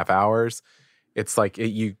 2.5 hours, it's like,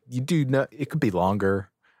 you do know, it could be longer.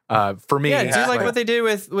 For me, Yeah, do like like- what they did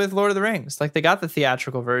with Lord of the Rings. Like they got the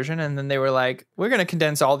theatrical version, and then they were like, "We're going to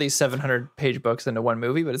condense all these 700-page books into one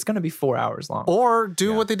movie, but it's going to be 4 hours long." Or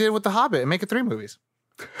do what they did with The Hobbit and make it 3 movies.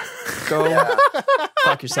 Go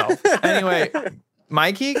fuck yourself. Anyway,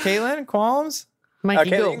 Mikey, Caitlin, qualms. Mikey,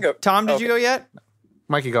 Okay, go. you can go. Tom, did Okay. you go yet?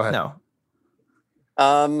 Mikey, go ahead. No.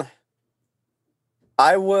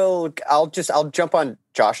 I'll jump on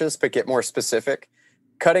Josh's, but get more specific.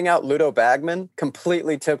 Cutting out Ludo Bagman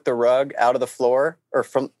completely took the rug out of the floor or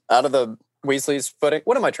out of the Weasley's footing.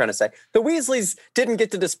 What am I trying to say? The Weasleys didn't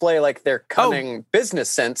get to display like their cunning business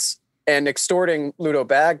sense and extorting Ludo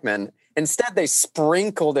Bagman. Instead, they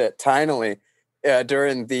sprinkled it tinily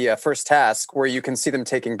during the first task where you can see them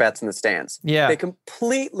taking bets in the stands. Yeah.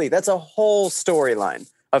 That's a whole storyline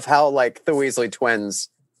of how like the Weasley twins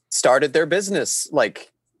started their business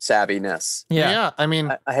like savviness. Yeah. I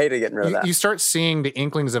mean, I hated getting rid of that. you start seeing the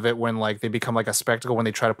inklings of it when like they become like a spectacle when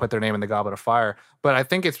they try to put their name in the Goblet of Fire. But I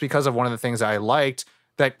think it's because of one of the things that I liked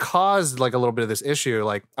that caused like a little bit of this issue.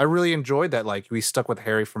 Like I really enjoyed that like we stuck with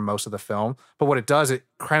Harry for most of the film. But what it does, it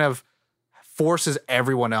kind of forces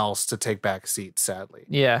everyone else to take back seats, sadly.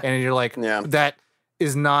 Yeah. And you're like, Yeah. that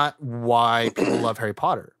is not why people love Harry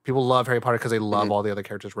Potter. People love Harry Potter because they love all the other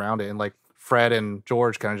characters around it. And like Fred and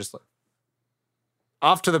George kind of just like,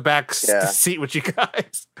 off to the back seat with you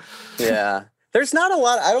guys. Yeah. There's not a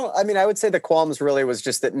lot. I would say the qualms really was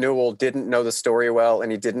just that Newell didn't know the story well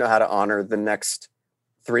and he didn't know how to honor the next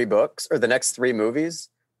 3 books or the next 3 movies.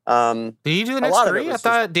 Did he do the next lot of it 3? I was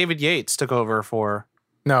thought David Yates took over for.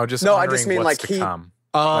 No, just No, I just honoring mean, what's like, to he- come.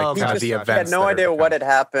 Oh, Like, He the just events had no that are idea to what come. had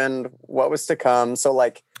happened, what was to come. So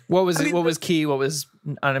like, What was I mean, what was key? What was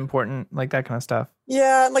unimportant? Like that kind of stuff.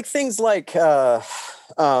 yeah, like things like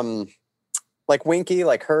Winky,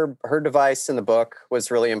 like her device in the book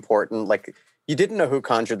was really important. Like you didn't know who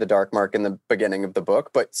conjured the Dark Mark in the beginning of the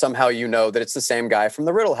book, but somehow you know that it's the same guy from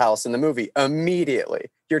the Riddle House in the movie. Immediately,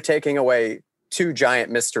 you're taking away 2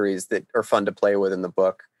 giant mysteries that are fun to play with in the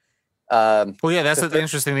book. Well, yeah, that's the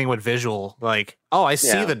interesting thing with visual. Like, oh, I see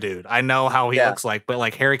Yeah. the dude. I know how he Yeah. looks like, but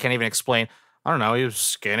like Harry can't even explain. I don't know. He was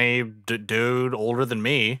skinny dude, older than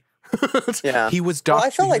me. Yeah, He was Well, I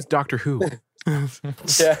Doctor. felt He was like- Doctor Who.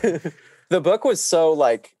 yeah. The book was so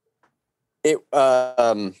like it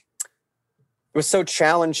was so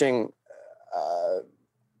challenging.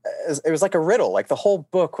 It was like a riddle. Like the whole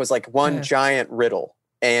book was like one Yeah. giant riddle.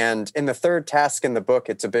 And in the 3rd task in the book,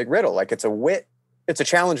 it's a big riddle. Like it's a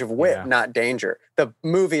challenge of wit, Yeah. not danger. The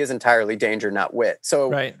movie is entirely danger, not wit. So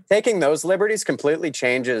Right. taking those liberties completely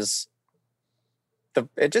changes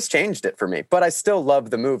it just changed it for me. But I still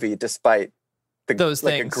love the movie despite Those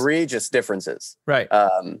like things. egregious differences. Right.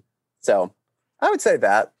 So I would say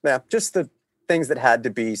that, yeah, just the things that had to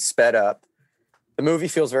be sped up. The movie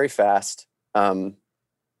feels very fast. And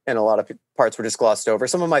a lot of parts were just glossed over.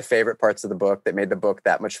 Some of my favorite parts of the book that made the book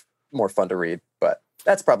that much more fun to read, but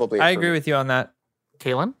that's probably it I for agree me. with you on that.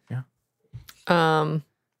 Kaylin? I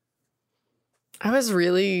was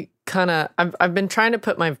really I've been trying to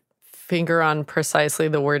put my finger on precisely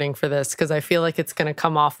the wording for this because I feel like it's going to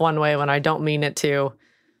come off one way when I don't mean it to.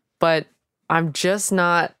 But I'm just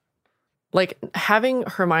not like having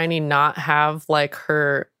Hermione not have like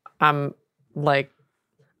her, like,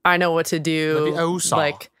 I know what to do. Leviosa.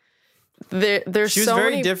 Like, there's She was so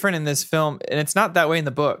very many different in this film, and it's not that way in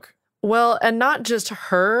the book. Well, and not just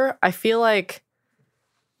her. I feel like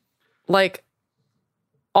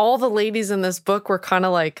all the ladies in this book were kind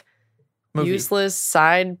of like Movie. useless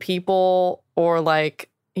side people, or like,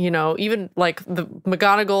 you know, even like the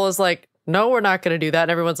McGonagall is like, no, we're not going to do that.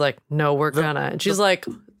 And everyone's like, no, we're gonna. And she's like,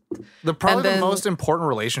 Probably then- the most important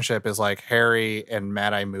relationship is like Harry and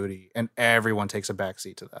Mad-Eye Moody, and everyone takes a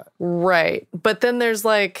backseat to that. right. But then there's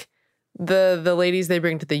like the ladies they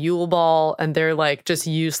bring to the Yule Ball, and they're like just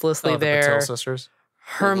uselessly The there. Patil sisters.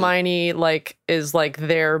 Hermione like is like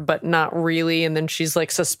there but not really, and then she's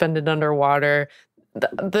like suspended underwater.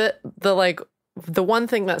 The one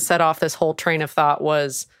thing that set off this whole train of thought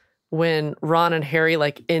was when Ron and Harry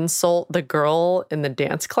like insult the girl in the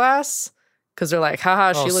dance class because they're like,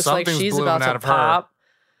 haha, she Oh, looks like something's she's blooming about out to of her. pop.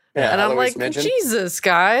 Yeah, And I'm Eloise like, Midgen. Jesus,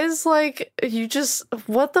 guys, like you just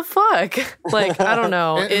what the fuck? Like, I don't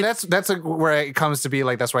know. And that's where it comes to be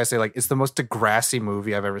like, that's why I say like it's the most Degrassi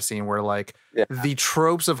movie I've ever seen, where like Yeah. the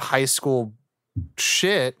tropes of high school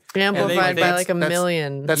shit amplified by that's- like a that's-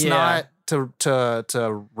 million. that's Yeah. not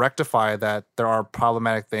to rectify that there are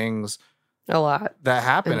problematic things A lot. that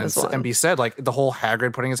happen In and, this one. and be said, like the whole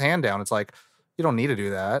Hagrid putting his hand down. It's like, you don't need to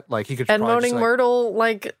do that. Like he could And probably Moaning just, like, Myrtle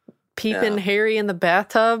like peeping Yeah. Harry in the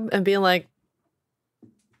bathtub and being like,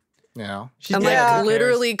 you know, She's and dead, Yeah. like who cares?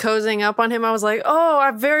 literally cozying up on him. I was like, oh,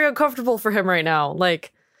 I'm very uncomfortable for him right now.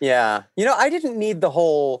 Like, Yeah. You know, I didn't need the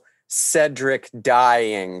whole Cedric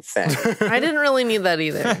dying thing. I didn't really need that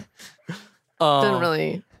either. Didn't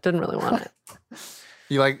really want it.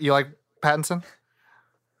 You like Pattinson?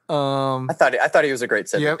 I thought he was a great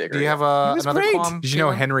Cedric Do you have, Diggory. do you have was another great. qualm? Did you know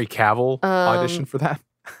Caitlin? Henry Cavill auditioned for that?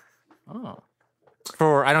 Oh.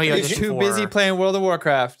 For I know you He's auditioned too for, busy playing World of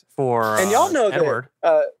Warcraft. for And y'all know Edward.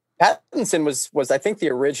 that Pattinson was I think the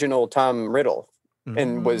original Tom Riddle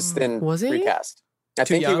and was then Was he? recast. I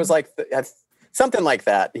Too think he young? was like something like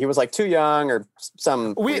that. He was like too young or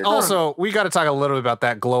some. We weird- also we got to talk a little bit about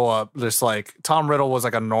that glow up. Just like Tom Riddle was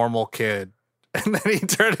like a normal kid, and then he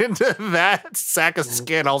turned into that sack of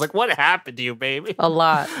skin. I was like, what happened to you, baby? A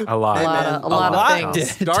lot. A lot. A lot, man. of, a lot lot of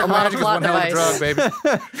things. did. Dark A lot magic of is one hell of a device. drug, baby.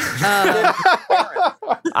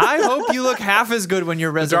 I hope you look half as good when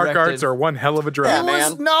you're The resurrected. dark arts are one hell of a drug. Yeah, He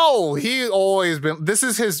was- man. no, he always been. This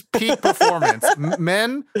is his peak performance.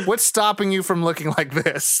 Men, what's stopping you from looking like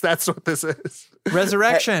this? That's what this is.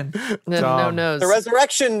 Resurrection. No Tom. nose. The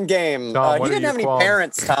resurrection game. Tom, He what are didn't have your any qualms?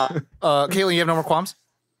 parents, Tom. Caitlin, you have no more qualms?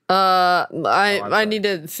 I need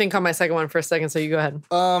to think on my second one for a second, so you go ahead.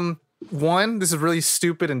 One, this is really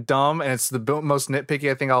stupid and dumb, and it's the most nitpicky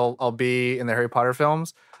I think I'll be in the Harry Potter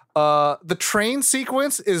films. The train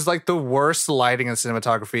sequence is like the worst lighting and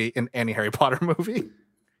cinematography in any Harry Potter movie.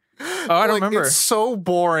 Oh, I don't remember. It's so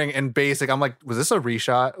boring and basic. I'm like, was this a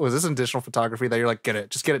reshot? Was this additional photography that you're like,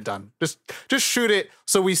 just get it done. Just shoot it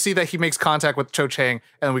so we see that he makes contact with Cho Chang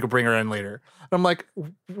and then we can bring her in later. And I'm like,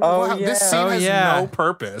 wow, this scene has no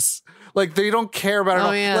purpose. Like they don't care about it at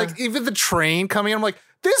all. Yeah. Like even the train coming in, I'm like,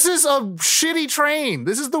 this is a shitty train.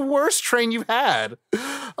 This is the worst train you've had.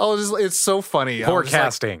 It's so funny. Poor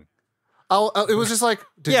casting. It was just like,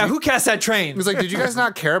 who cast that train? It was like, did you guys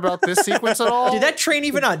not care about this sequence at all? Did that train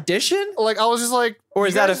even audition? Like, I was just like, Or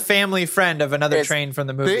is that a family friend of another train from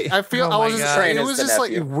the movie? I feel Oh I was my just God. it was just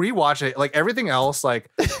like rewatch it. Like everything else, like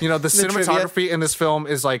the cinematography in this film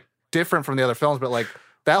is like different from the other films, but like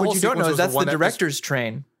that What whole you don't sequence know is was that's one the that director's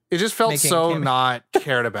train. it just felt making so cameo. not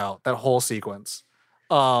cared about, that whole sequence.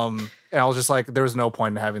 And I was just like, there was no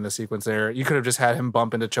point in having the sequence there. You could have just had him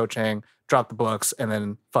bump into Cho Chang, drop the books, and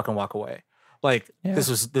then fucking walk away. Like this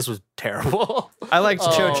was terrible. I liked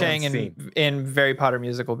Cho Oh, Chang in Harry Potter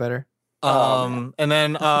musical better. And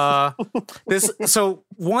then so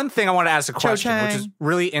one thing I want to ask a question, which is Chang.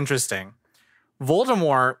 really interesting.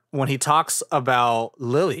 Voldemort, when he talks about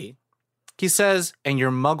Lily, he says, and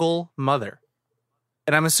your muggle mother.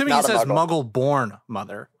 And I'm assuming Not he a says muggle. muggle-born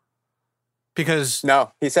mother. Because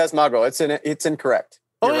No, he says Muggle. It's incorrect.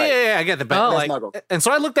 You're right. yeah, I get that. But Oh. like, Muggle. and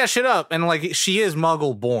so I looked that shit up, and like she is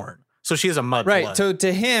muggle-born. So she is a mud Right. blood, So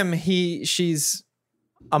to him, she's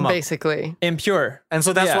a muggle. Basically. impure. And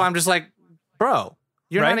so that's Yeah. why I'm just like, bro,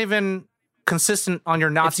 you're Right? not even consistent on your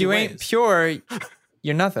If Nazi you ways. ain't pure,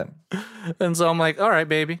 you're nothing. And so I'm like, all right,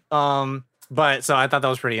 baby. But so I thought that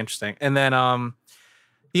was pretty interesting. And then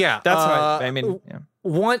yeah. That's why I mean, yeah.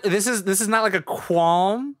 One, this is not like a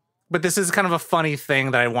qualm, but this is kind of a funny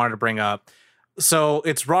thing that I wanted to bring up. So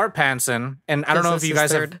it's Robert Pattinson, and I don't This know is if you his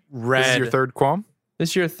guys third. have read. This is your third qualm? This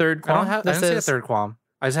is your third I don't qualm? have. I This didn't say a is- third qualm.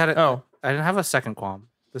 I just had it. Oh. I didn't have a second qualm.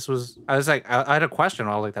 This was. I was like, I had a question.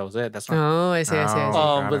 I was like, that was it. That's not. Oh, I see. Oh. But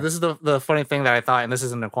Got it. this is the funny thing that I thought, and this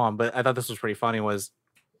isn't a qualm, but I thought this was pretty funny. Was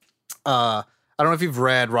I don't know if you've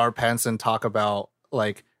read Robert Pattinson talk about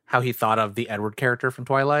like how he thought of the Edward character from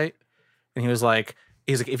Twilight, and he's like,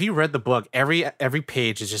 if you read the book, every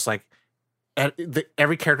page is just like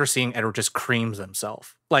every character seeing Edward just creams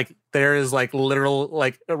himself. Like there is like literal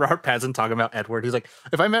like Robert Pattinson talking about Edward. He's like,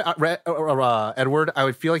 if I met Edward, I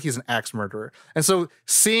would feel like he's an axe murderer. And so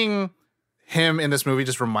seeing him in this movie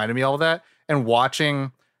just reminded me all of that. And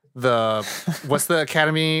watching the what's the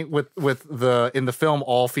academy with the in the film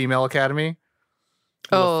all female academy?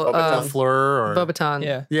 Oh, Fleur or Bobaton.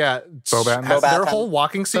 Yeah. Bobaton. their Bobaton. whole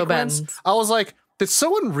walking sequence. Bobatons. I was like, did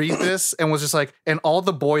someone read this and was just like, and all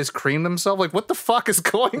the boys cream themselves? Like, what the fuck is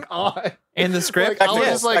going on? In the script? Like, I was Yeah.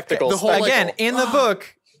 just like, Spectacles. the whole like, Again, in the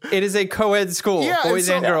book, it is a co-ed school, Yeah, boys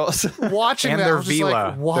and and so- girls. watching And that, I they're was just Vila.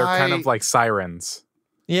 like, why? They're kind of like sirens.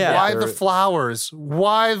 Yeah. why the they're- flowers?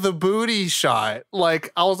 Why the booty shot?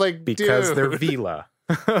 Like, I was like, Because dude. they're Vila.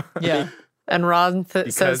 Yeah. And Ron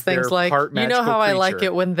Because says things they're like, part you know magical how I like creature."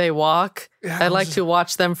 it when they walk? Yeah, I was like just- to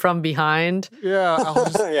watch them from behind. Yeah, I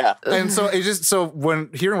was just, yeah. and so it just so when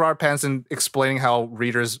hearing Robert Pattinson explaining how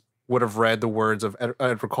readers would have read the words of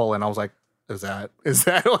Edward Cullen, I was like, is that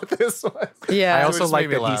what this was? Yeah. I It also just like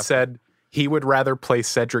made me that he laugh. said he would rather play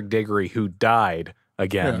Cedric Diggory, who died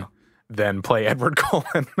again, Yeah. than play Edward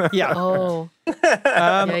Cullen. Yeah. Oh.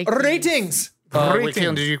 Yikes. Ratings. Wait,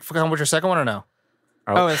 Caitlin, did you come with your second one or no?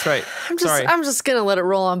 Oh, that's right. Sorry. I'm just gonna let it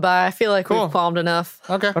roll on by. I feel like Cool. we've qualmed enough.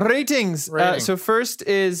 Okay. Ratings. Rating. So first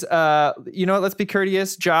is, you know what? Let's be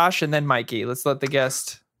courteous. Josh and then Mikey. Let's let the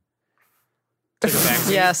guest.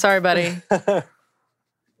 Yeah, sorry, buddy.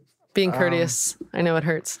 Being courteous. I know it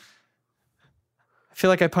hurts. I feel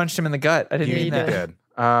like I punched him in the gut. I didn't You mean did. that. Good.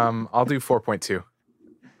 I'll do 4.2.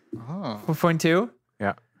 4.2.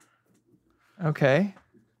 Yeah. Okay.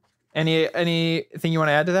 Anything you want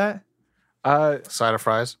to add to that? Side of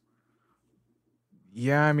fries.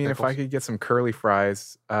 Yeah, I mean, if I could get some curly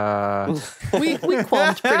fries. We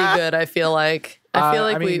qualmed pretty good, I feel like. I feel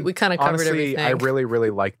like we kind of covered honestly, everything. I really, really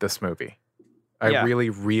like this movie. I Yeah. really,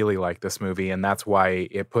 really like this movie, and that's why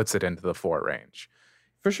it puts it into the 4 range.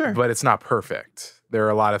 For sure. But it's not perfect. There are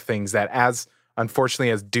a lot of things that, as unfortunately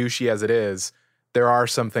as douchey as it is, there are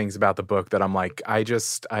some things about the book that I'm like, I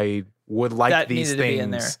would like That these needed to be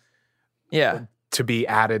in things yeah. to be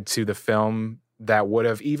added to the film that would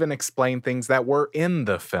have even explained things that were in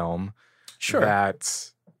the film Sure.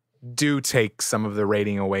 that do take some of the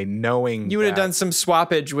rating away, knowing You would have that- done some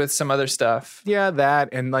swappage with some other stuff. Yeah, that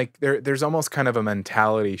and like there's almost kind of a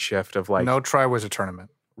mentality shift of like, No Triwizard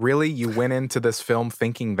Tournament. really, you went into this film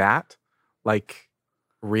thinking that, like,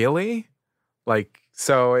 really, like,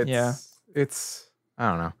 so it's I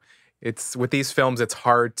don't know. It's with these films, it's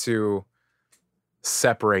hard to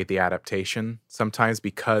separate the adaptation sometimes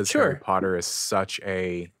because Harry Potter is such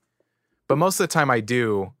a. But most of the time, I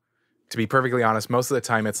do. To be perfectly honest, most of the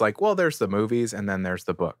time it's like, well, there's the movies and then there's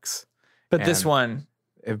the books. But this And- one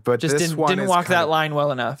But just this one didn't is walk kind that of- line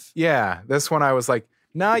well enough. Yeah, this one I was like,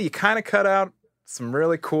 no, you kind of cut out some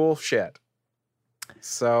really cool shit.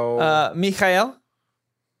 So Mikhail?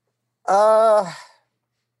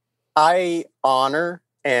 I honor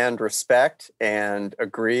and respect and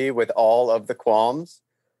agree with all of the qualms.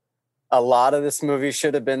 A lot of this movie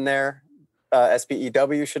should have been there.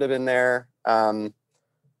 SPEW should have been there.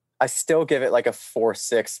 I still give it like a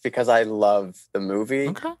 4.6 because I love the movie.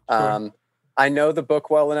 Okay. I know the book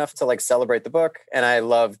well enough to like celebrate the book, and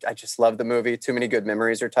I just love the movie. Too many good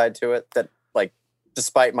memories are tied to it that, like,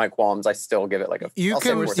 despite my qualms, I still give it like a. You I'll say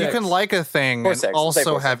can 4.6. you can like a thing 4.6. and I'll say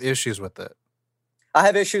also 4.6. have issues with it. I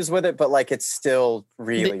have issues with it, but like it's still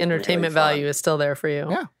really The entertainment really fun. value is still there for you.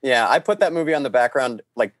 Yeah. Yeah, I put that movie on the background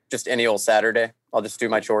like just any old Saturday. I'll just do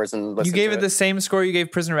my chores and listen. You gave to it the same score you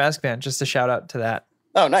gave Prisoner of Azkaban. Just a shout out to that.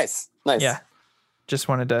 Oh, nice. Yeah. Just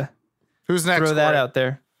wanted to Who's next? throw that Corey? out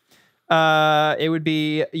there. It would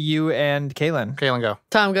be you and Kaylin. Kaylin, go.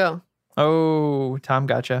 Tom, go. Oh, Tom,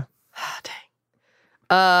 gotcha. Dang.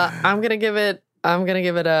 I'm gonna give it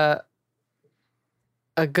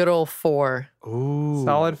a good old 4. Ooh,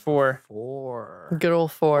 Solid 4. 4. Good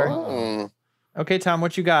old 4. Mm. Okay, Tom,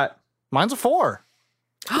 what you got? Mine's a 4.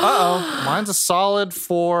 Uh-oh. Mine's a solid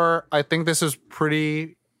 4. I think this is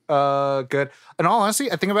pretty good. In all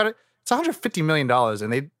honesty, I think about it. It's $150 million,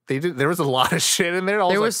 and they did. There was a lot of shit in there. I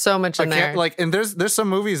There like, was so much I in can't there. like, and there's some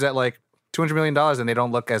movies that like $200 million and they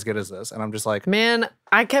don't look as good as this, and I'm just like, Man,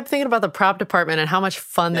 I kept thinking about the prop department and how much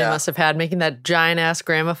fun they Yeah. must have had making that giant ass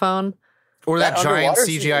gramophone. or that That giant underwater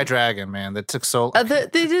CGI scene. dragon, man, that took so. They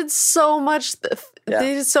did so much. Yeah.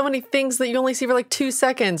 They did so many things that you only see for like 2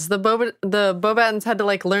 seconds. The Bobatons had to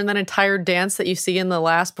like learn that entire dance that you see in the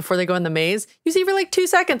last before they go in the maze. You see for like 2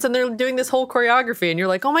 seconds, and they're doing this whole choreography, and you're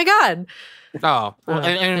like, oh my god. Oh, well, and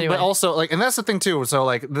anyway. but also like, and that's the thing too. So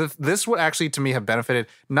like, this would actually to me have benefited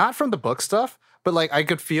not from the book stuff, but like I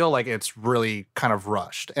could feel like it's really kind of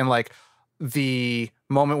rushed, and like the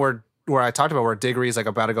moment where I talked about where Diggory's like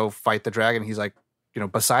about to go fight the dragon, he's like,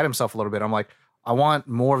 beside himself a little bit. I'm like, I want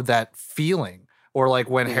more of that feeling, or like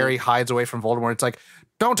when Harry hides away from Voldemort, it's like,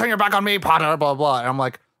 don't turn your back on me, Potter, blah blah. And I'm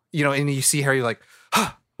like, and you see Harry like,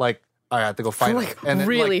 like. I have to go fight Like him. And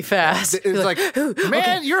really like, fast. It's You're like, "Ooh,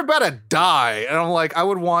 man, you're about to die. And I'm like, I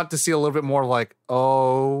would want to see a little bit more like,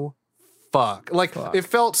 oh, fuck. Like, it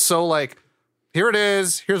felt so like, here it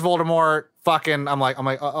is. Here's Voldemort. Fucking, I'm like,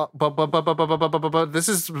 but this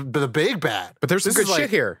is the big bad. but there's some this good is like, shit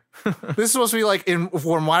here. This is supposed to be like in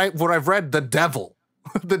from what I've read, the devil.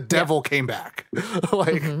 The devil came back.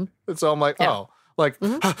 Like, so I'm like, oh. Like,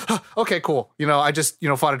 okay, cool. I just,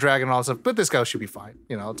 fought a dragon and all that stuff, but this guy should be fine.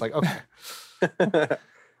 It's like, okay.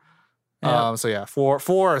 So yeah, four,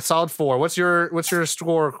 solid 4. What's your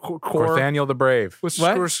score? Core? Nathaniel the Brave. What's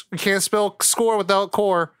What? your score? You can't spell score without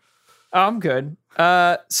core. Oh, I'm good.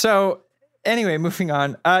 So anyway, moving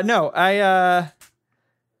on.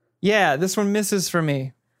 This one misses for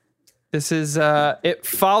me. This is it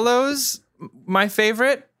follows my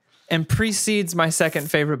favorite and precedes my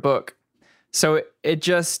second favorite book. So it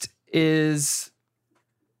just is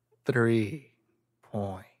 3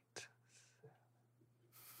 point.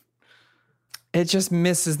 it just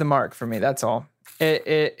misses the mark for me. That's all.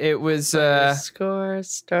 It was The score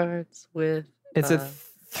starts with it's a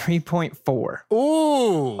 3.4.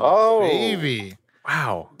 Ooh. Oh. Baby.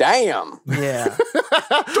 Wow. Damn. Yeah.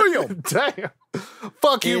 Damn.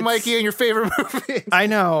 Fuck you, It's- Mikey, and your favorite movie. I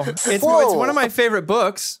know. It's Whoa. one of my favorite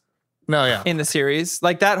books No, yeah. in the series.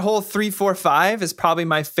 Like that whole 3, 4, 5 is probably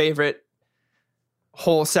my favorite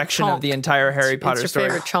whole section of the entire Harry it's Potter your story.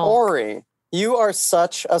 favorite chunk. Ori, you are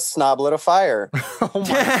such a snoblet of fire.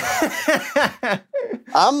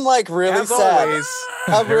 I'm like really As sad. always,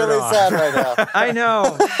 I'm really on. sad right now. I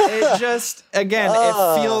know. It just again,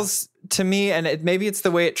 Ugh. it feels to me, and maybe it's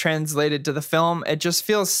the way it translated to the film. It just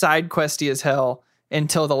feels side questy as hell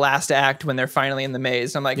until the last act when they're finally in the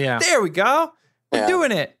maze. I'm like, Yeah. there we go, we're Yeah.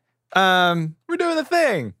 doing it. We're doing the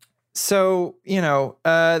thing. So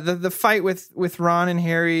the fight with Ron and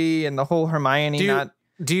Harry and the whole Hermione Do you- not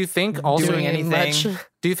Do you think also doing anything. much.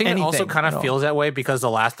 Do you think it also anything kind at of all. feels that way because the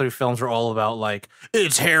last 3 films were all about like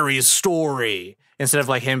it's Harry's story instead of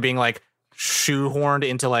like him being like shoehorned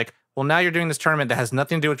into like, well, now you're doing this tournament that has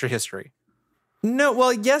nothing to do with your history. No,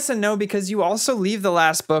 well, yes and no, because you also leave the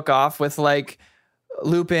last book off with like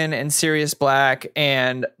Lupin and Sirius Black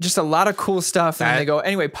and just a lot of cool stuff. And then they go,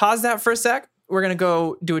 anyway, pause that for a sec. We're going to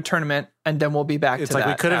go do a tournament and then we'll be back It's to like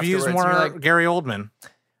that. we could have used afterwards. more And you're like, Gary Oldman.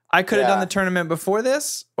 I could have Yeah. done the tournament before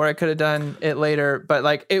this, or I could have done it later. But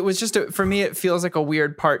like, it was just for me, it feels like a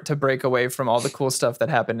weird part to break away from all the cool stuff that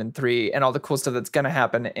happened in 3 and all the cool stuff that's going to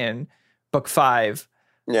happen in book 5.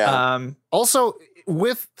 Yeah. Also,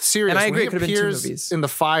 with Sirius, And I agree, when it could've he been 2 appears movies. in the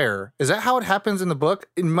fire, is that how it happens in the book?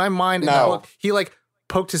 In my mind, in the No. book, he like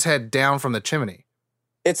poked his head down from the chimney.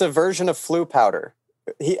 It's a version of flu powder.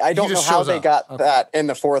 I don't know just how shows they up. got Okay. that in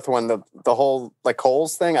the 4th one. The whole like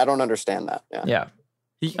Coles thing. I don't understand that. Yeah. Yeah.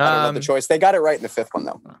 I don't know the choice. They got it right in the 5th one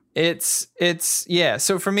though. It's yeah.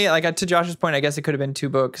 So for me, like to Josh's point, I guess it could have been 2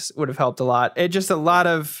 books, would have helped a lot. It just a lot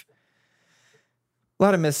of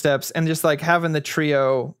missteps and just like having the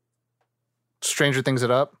trio Stranger Things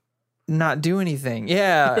it up. not do anything.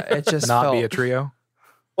 Yeah, it just Not felt be a trio.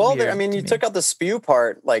 Well, weird I mean, to you me. took out the spew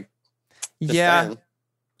part. Like, just yeah. saying.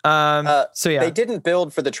 So yeah, They didn't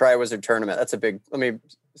build for the Triwizard Tournament. That's a big. Let me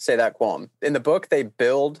say that qualm. In the book, they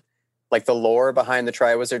build like the lore behind the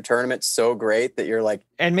Triwizard Tournament so great that you're like,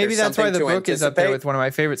 and maybe there's that's why the something to book is up there anticipate. with one of my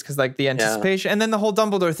favorites because like the anticipation and then the whole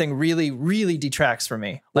Dumbledore thing really, really detracts from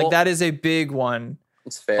me. Like Well- that is a big one.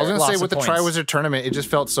 it's fair. I was gonna Lots say of with the points. Triwizard Tournament, it just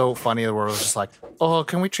felt so funny where it was just like, oh,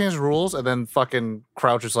 can we change rules? And then fucking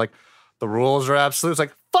Crouch is like, the rules are absolute. It's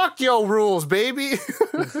like, fuck your rules, baby.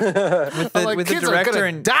 I'm like, with the kids are director gonna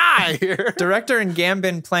and die here. Director and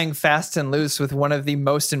Gambon playing fast and loose with one of the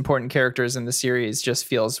most important characters in the series just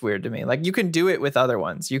feels weird to me. Like you can do it with other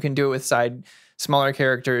ones. You can do it with smaller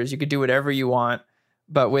characters. You could do whatever you want.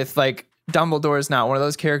 But with like Dumbledore is not one of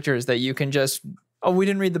those characters that you can just, oh, we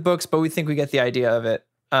didn't read the books, but we think we get the idea of it.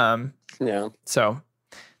 Yeah. So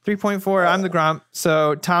 3.4, I'm the Grump.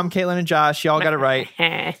 So Tom, Caitlin, and Josh, y'all got it right.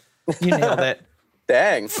 You nailed it.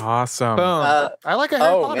 Dang. Awesome. Boom. I like a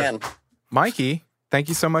Harry Oh Potter. man. Mikey, thank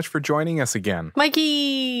you so much for joining us again.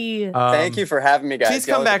 Mikey. Thank you for having me, guys. Please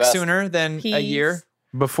Y'all come are the back best. sooner than a year.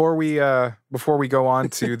 Before we go on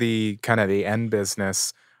to the kind of the end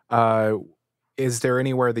business, is there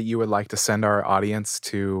anywhere that you would like to send our audience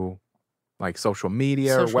to, like social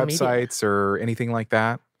media Social or media. websites or anything like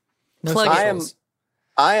that? Plug I it. am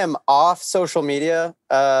I am off social media,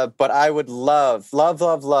 but I would love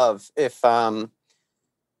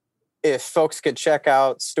if folks could check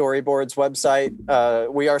out Storyboard's website.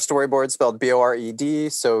 We are Storyboard, spelled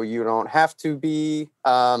Bored, so you don't have to be.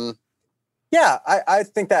 I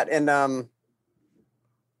think that, and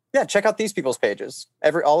check out these people's pages.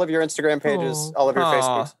 All of your Instagram pages, Aw. all of your Aw.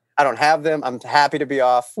 Facebooks. I don't have them. I'm happy to be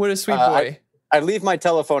off. What a sweet Uh, boy. I leave my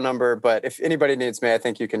telephone number, but if anybody needs me, I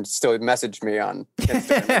think you can still message me on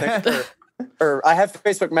Instagram. I think, or I have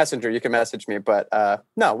Facebook Messenger. You can message me, but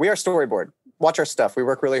no, we are Storyboard. Watch our stuff. We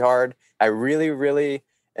work really hard. I really,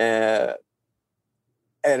 and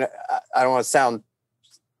I don't want to sound,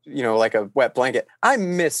 like a wet blanket. I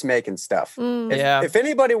miss making stuff. Mm. If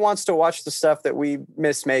anybody wants to watch the stuff that we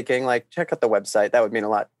miss making, like check out the website. That would mean a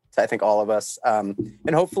lot to, I think, all of us. And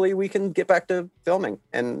hopefully we can get back to filming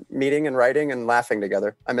and meeting and writing and laughing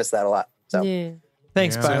together. I miss that a lot. So Yeah.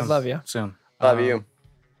 Thanks, Yeah. bud. Love you. Soon. love you.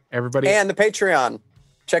 Everybody, And the Patreon.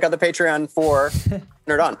 Check out the Patreon for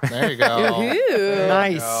Nerd On. There you go. Ooh.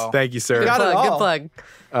 Nice. thank you, sir. Good Got it plug. all. Good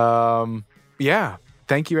plug. Yeah.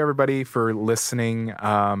 Thank you, everybody, for listening.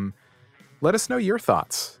 Let us know your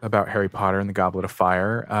thoughts about Harry Potter and the Goblet of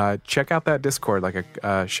Fire. Check out that Discord, like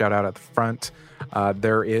a shout out at the front.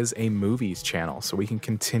 There is a movies channel, so we can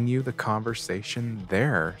continue the conversation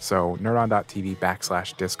there. So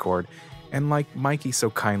nerdon.tv/Discord. And like Mikey so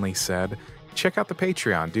kindly said, check out the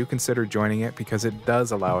Patreon. Do consider joining it because it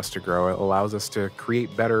does allow us to grow. It allows us to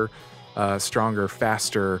create better, stronger,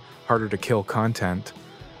 faster, harder to kill content.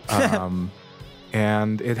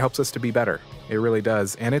 And it helps us to be better. It really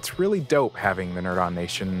does. And it's really dope having the Nerd On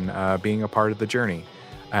Nation being a part of the journey.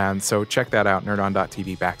 And so check that out,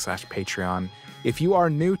 nerdon.tv/Patreon. If you are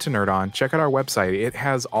new to Nerd On, check out our website. It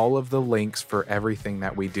has all of the links for everything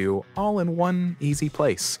that we do all in one easy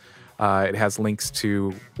place. It has links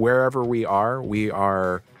to wherever we are. We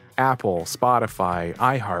are Apple, Spotify,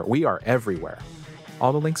 iHeart. We are everywhere.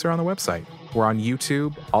 All the links are on the website. We're on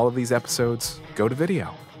YouTube. All of these episodes go to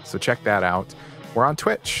video. So check that out. We're on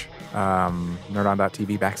Twitch,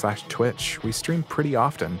 nerdon.tv/Twitch. We stream pretty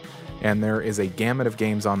often, and there is a gamut of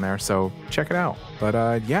games on there, so check it out. But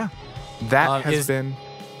that has Is- been...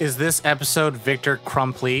 Is this episode Victor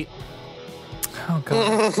Crumplete? Oh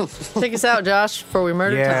God. Take us out, Josh, before we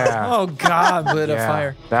murder time. Yeah. Oh God, lit a Yeah,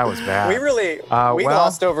 fire. That was bad. We really we well-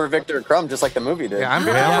 glossed over Victor Crumb just like the movie did. Yeah, I'm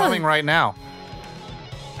coming right now.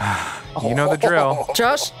 You know the drill.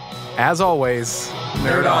 Josh, As always,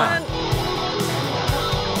 Nerd on.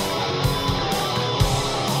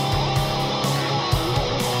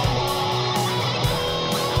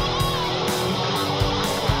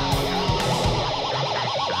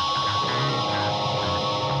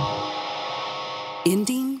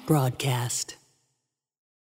 Ending broadcast.